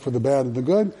bless God for the bad and the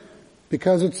good,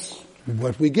 because it's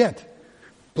what we get.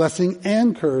 Blessing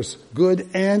and curse, good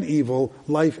and evil,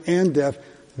 life and death,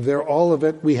 they're all of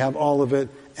it, we have all of it,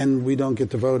 and we don't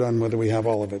get to vote on whether we have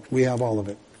all of it. We have all of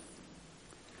it.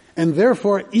 And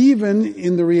therefore, even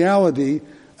in the reality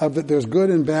of that there's good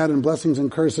and bad and blessings and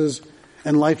curses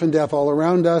and life and death all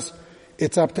around us,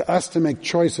 it's up to us to make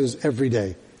choices every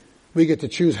day. We get to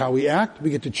choose how we act.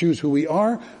 We get to choose who we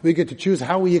are. We get to choose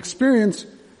how we experience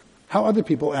how other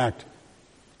people act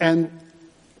and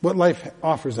what life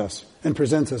offers us and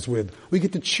presents us with. We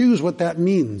get to choose what that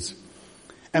means.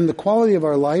 And the quality of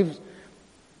our lives,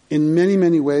 in many,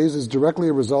 many ways, is directly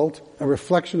a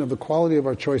reflection of the quality of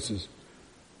our choices.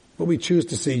 What we choose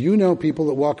to see. People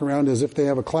that walk around as if they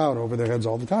have a cloud over their heads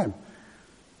all the time.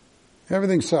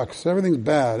 Everything sucks. Everything's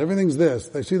bad. Everything's this.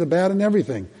 They see the bad in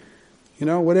everything.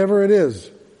 Whatever it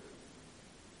is.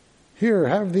 Here,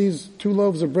 have these 2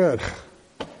 loaves of bread.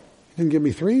 You didn't give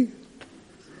me 3?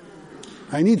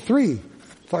 I need 3.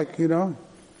 It's like, I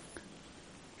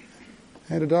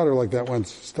had a daughter like that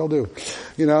once. Still do.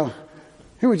 Here,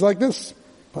 would you like this?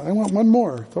 But I want one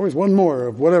more. It's always one more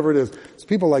of whatever it is. It's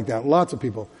people like that. Lots of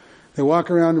people. They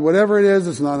walk around, whatever it is,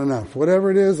 it's not enough.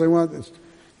 Whatever it is,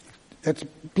 it's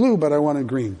blue, but I wanted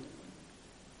green.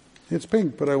 It's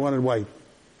pink, but I wanted white.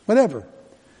 Whatever.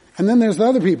 And then there's the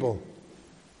other people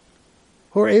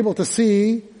who are able to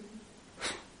see,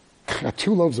 I got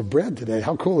 2 loaves of bread today.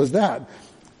 How cool is that?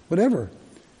 Whatever.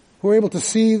 Who are able to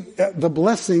see the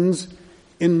blessings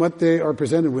in what they are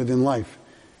presented with in life.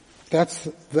 That's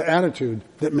the attitude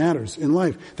that matters in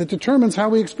life, that determines how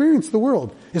we experience the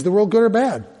world. Is the world good or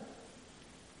bad?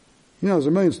 There's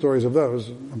a million stories of those.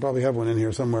 I probably have one in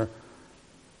here somewhere.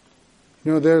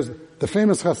 There's the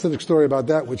famous Hasidic story about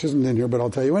that, which isn't in here, but I'll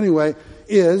tell you anyway,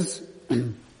 is a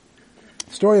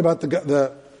story about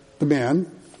the man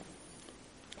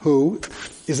who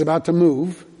is about to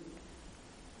move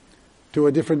to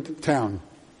a different town.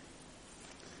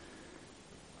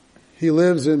 He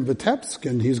lives in Vitebsk,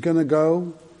 and he's going to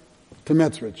go to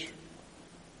Metzrich.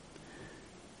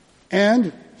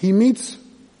 And he meets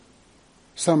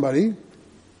somebody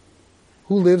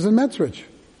who lives in Metzrich.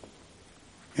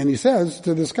 And he says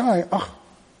to this guy,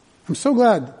 I'm so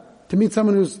glad to meet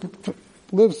someone who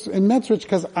lives in Metzrich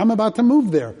because I'm about to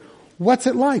move there. What's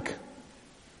it like?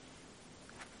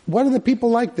 What are the people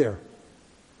like there?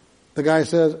 The guy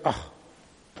says,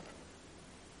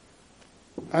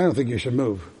 I don't think you should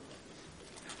move.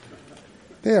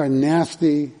 They are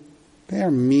nasty. They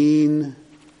are mean.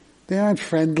 They aren't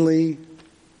friendly.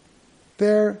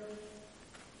 They're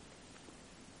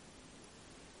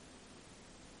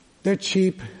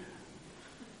cheap.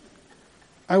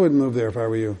 I wouldn't move there if I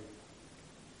were you.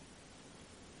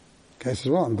 Guy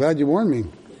says, well, I'm glad you warned me.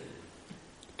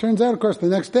 Turns out, of course, the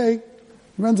next day,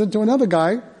 he runs into another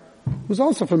guy who's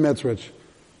also from Metzrich,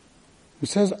 who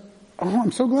says, oh,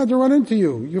 I'm so glad to run into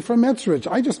you. You're from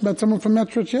Metzrich. I just met someone from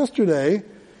Metzrich yesterday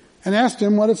and asked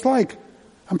him what it's like.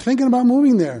 I'm thinking about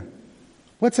moving there.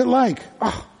 What's it like?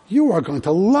 Oh, you are going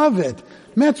to love it.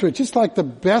 Metzrich, it's like the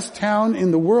best town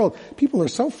in the world. People are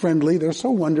so friendly. They're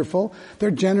so wonderful. They're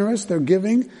generous. They're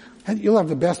giving. And you'll have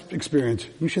the best experience.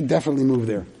 You should definitely move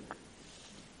there.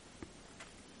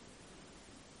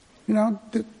 You know,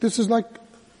 this is like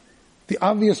the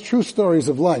obvious true stories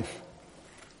of life.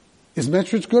 Is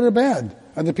Metzrich good or bad?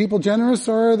 Are the people generous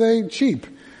or are they cheap?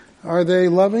 Are they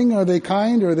loving? Are they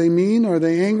kind? Are they mean? Are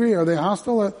they angry? Are they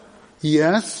hostile?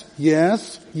 Yes,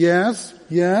 yes, yes,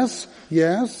 yes,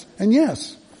 yes, and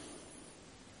yes.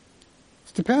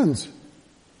 It depends.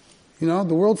 You know,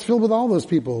 the world's filled with all those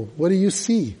people. What do you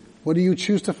see? What do you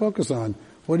choose to focus on?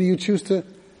 What do you choose to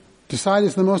decide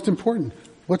is the most important?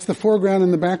 What's the foreground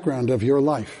and the background of your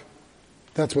life?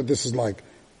 That's what this is like.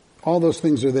 All those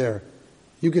things are there.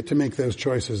 You get to make those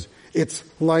choices. It's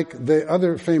like the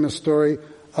other famous story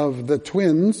of the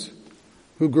twins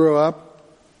who grew up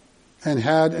and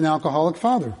had an alcoholic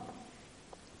father.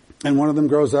 And one of them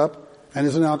grows up and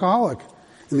is an alcoholic.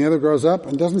 And the other grows up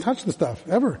and doesn't touch the stuff,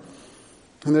 ever.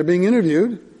 And they're being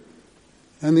interviewed.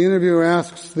 And the interviewer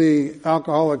asks the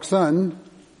alcoholic son,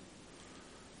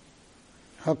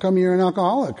 how come you're an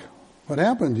alcoholic? What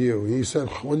happened to you? And he said,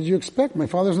 what did you expect? My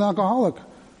father's an alcoholic.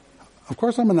 Of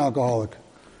course I'm an alcoholic.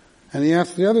 And he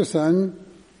asked the other son,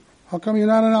 how come you're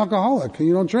not an alcoholic and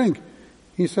you don't drink?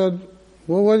 He said,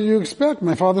 well, what did you expect?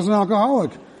 My father's an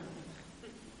alcoholic.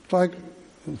 It's like,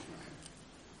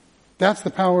 that's the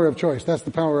power of choice. That's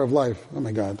the power of life. Oh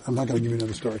my God, I'm not going to give you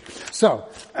another story. So,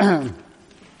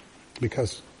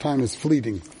 because time is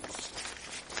fleeting.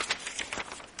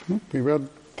 We read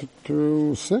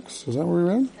through 6? Is that what we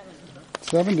read?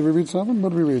 7? Did we read 7? What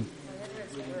did we read?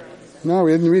 No,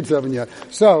 we didn't read 7 yet.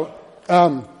 So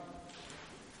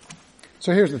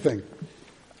here's the thing.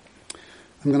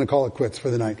 I'm going to call it quits for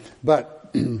the night. But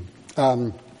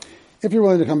if you're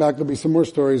willing to come back, there'll be some more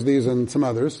stories, these and some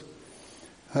others.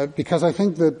 Because I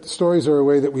think that stories are a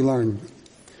way that we learn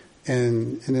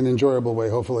in an enjoyable way,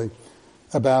 hopefully,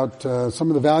 about some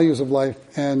of the values of life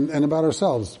and about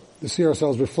ourselves, to see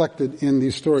ourselves reflected in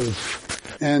these stories.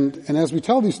 And as we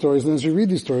tell these stories, and as you read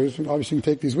these stories, obviously you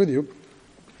can take these with you,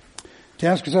 to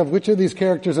ask yourself, which of these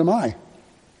characters am I?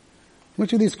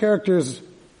 Which of these characters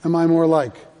am I more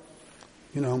like?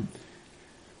 You know,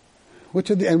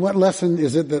 and what lesson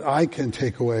is it that I can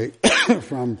take away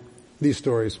from these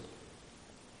stories?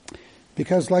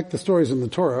 Because like the stories in the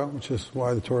Torah, which is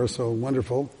why the Torah is so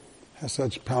wonderful, has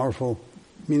such powerful,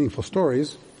 meaningful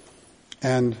stories,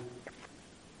 and,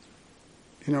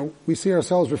 you know, we see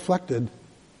ourselves reflected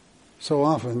so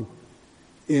often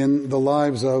in the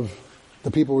lives of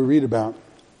the people we read about.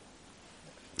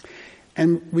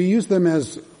 And we use them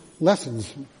as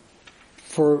lessons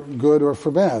for good or for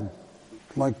bad,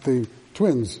 like the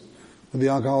twins with the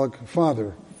alcoholic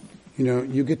father. You know,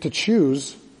 you get to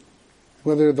choose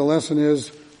whether the lesson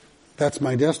is, that's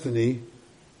my destiny,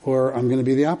 or I'm going to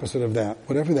be the opposite of that,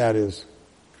 whatever that is.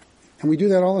 And we do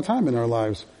that all the time in our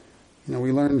lives. You know,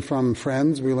 we learn from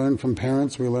friends, we learn from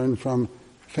parents, we learn from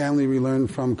family, we learn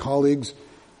from colleagues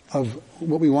of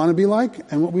what we want to be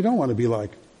like and what we don't want to be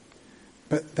like.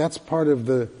 But that's part of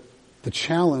the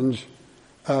challenge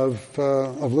of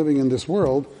living in this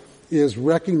world, is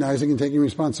recognizing and taking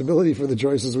responsibility for the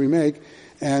choices we make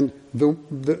and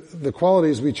the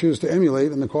qualities we choose to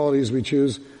emulate and the qualities we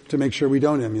choose to make sure we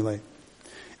don't emulate.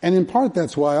 And in part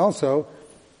that's why also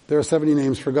there are 70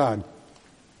 names for God.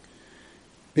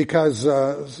 Because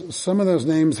some of those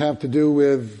names have to do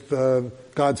with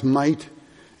God's might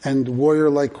and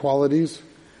warrior-like qualities.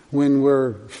 When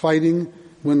we're fighting,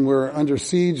 when we're under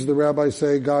siege, the rabbis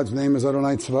say God's name is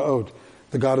Adonai Tzvaot,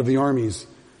 the God of the armies,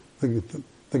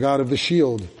 the God of the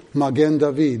shield, Magen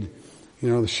David, you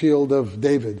know, the shield of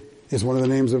David is one of the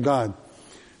names of God.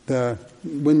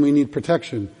 When we need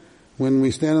protection, when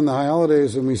we stand in the high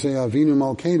holidays and we say Avinu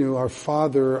Malkeinu, our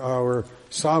Father, our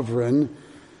Sovereign,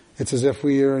 it's as if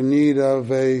we are in need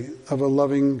of a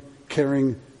loving,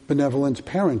 caring, benevolent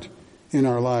parent in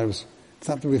our lives. It's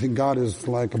not that we think God is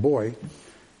like a boy,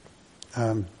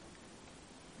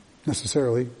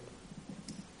 necessarily.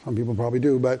 Some people probably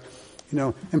do, but, you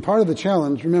know, and part of the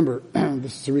challenge, remember,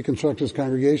 this is a Reconstructionist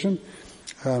congregation.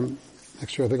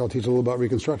 Next year I think I'll teach a little about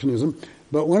Reconstructionism.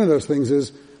 But one of those things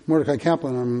is Mordecai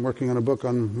Kaplan. I'm working on a book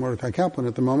on Mordecai Kaplan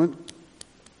at the moment,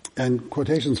 and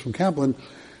quotations from Kaplan.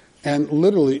 And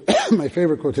literally, my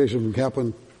favorite quotation from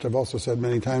Kaplan, which I've also said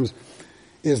many times,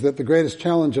 is that the greatest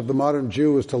challenge of the modern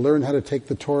Jew is to learn how to take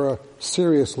the Torah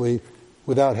seriously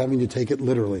without having to take it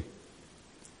literally.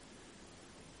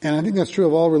 And I think that's true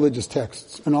of all religious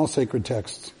texts and all sacred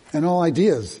texts and all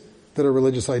ideas that are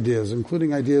religious ideas,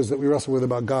 including ideas that we wrestle with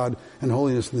about God and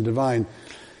holiness and the divine.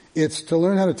 It's to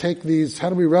learn how to take these, how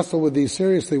do we wrestle with these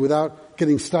seriously without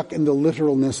getting stuck in the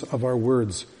literalness of our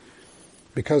words.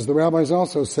 Because the rabbis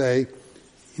also say,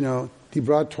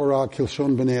 Dibrat Torah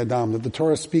Kilshon B'nei Adam, that the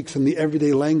Torah speaks in the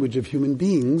everyday language of human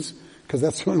beings, because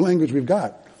that's the only language we've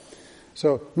got.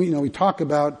 So, we talk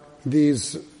about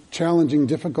these challenging,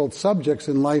 difficult subjects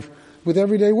in life with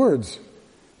everyday words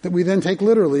that we then take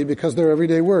literally because they're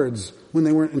everyday words when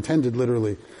they weren't intended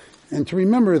literally. And to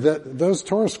remember that those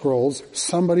Torah scrolls,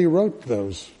 somebody wrote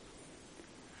those.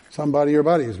 Somebody or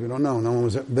buddies, we don't know, no one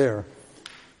was there.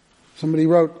 Somebody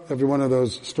wrote every one of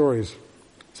those stories.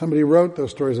 Somebody wrote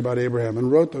those stories about Abraham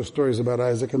and wrote those stories about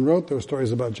Isaac and wrote those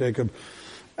stories about Jacob.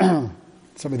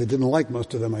 Somebody that didn't like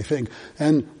most of them, I think,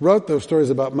 and wrote those stories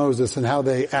about Moses and how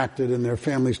they acted in their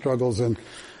family struggles. And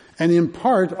in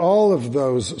part, all of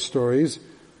those stories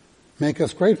make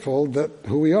us grateful that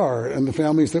who we are and the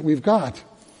families that we've got.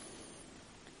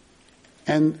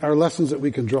 And our lessons that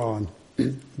we can draw on.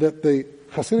 That the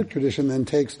Hasidic tradition then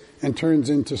takes and turns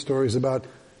into stories about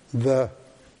the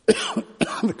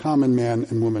common man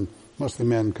and woman, mostly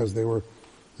men, because they were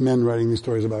men writing these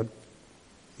stories about,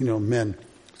 men.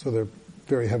 So they're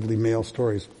very heavily male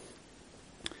stories.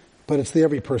 But it's the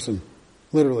every person,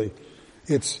 literally.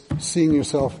 It's seeing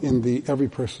yourself in the every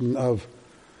person of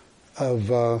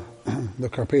the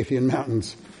Carpathian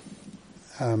Mountains,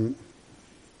 and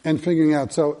figuring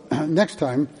out. So next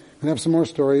time, I'm going to have some more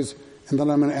stories, and then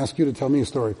I'm going to ask you to tell me a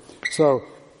story. So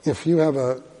if you have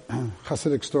a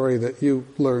Hasidic story that you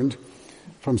learned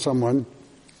from someone,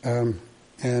 and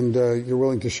you're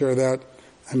willing to share that,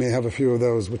 I may have a few of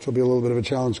those, which will be a little bit of a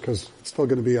challenge because it's still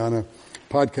going to be on a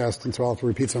podcast, and so I'll have to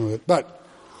repeat some of it. But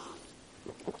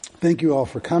thank you all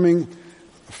for coming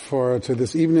to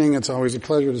this evening. It's always a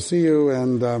pleasure to see you,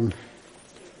 and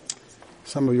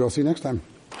some of you I'll see next time.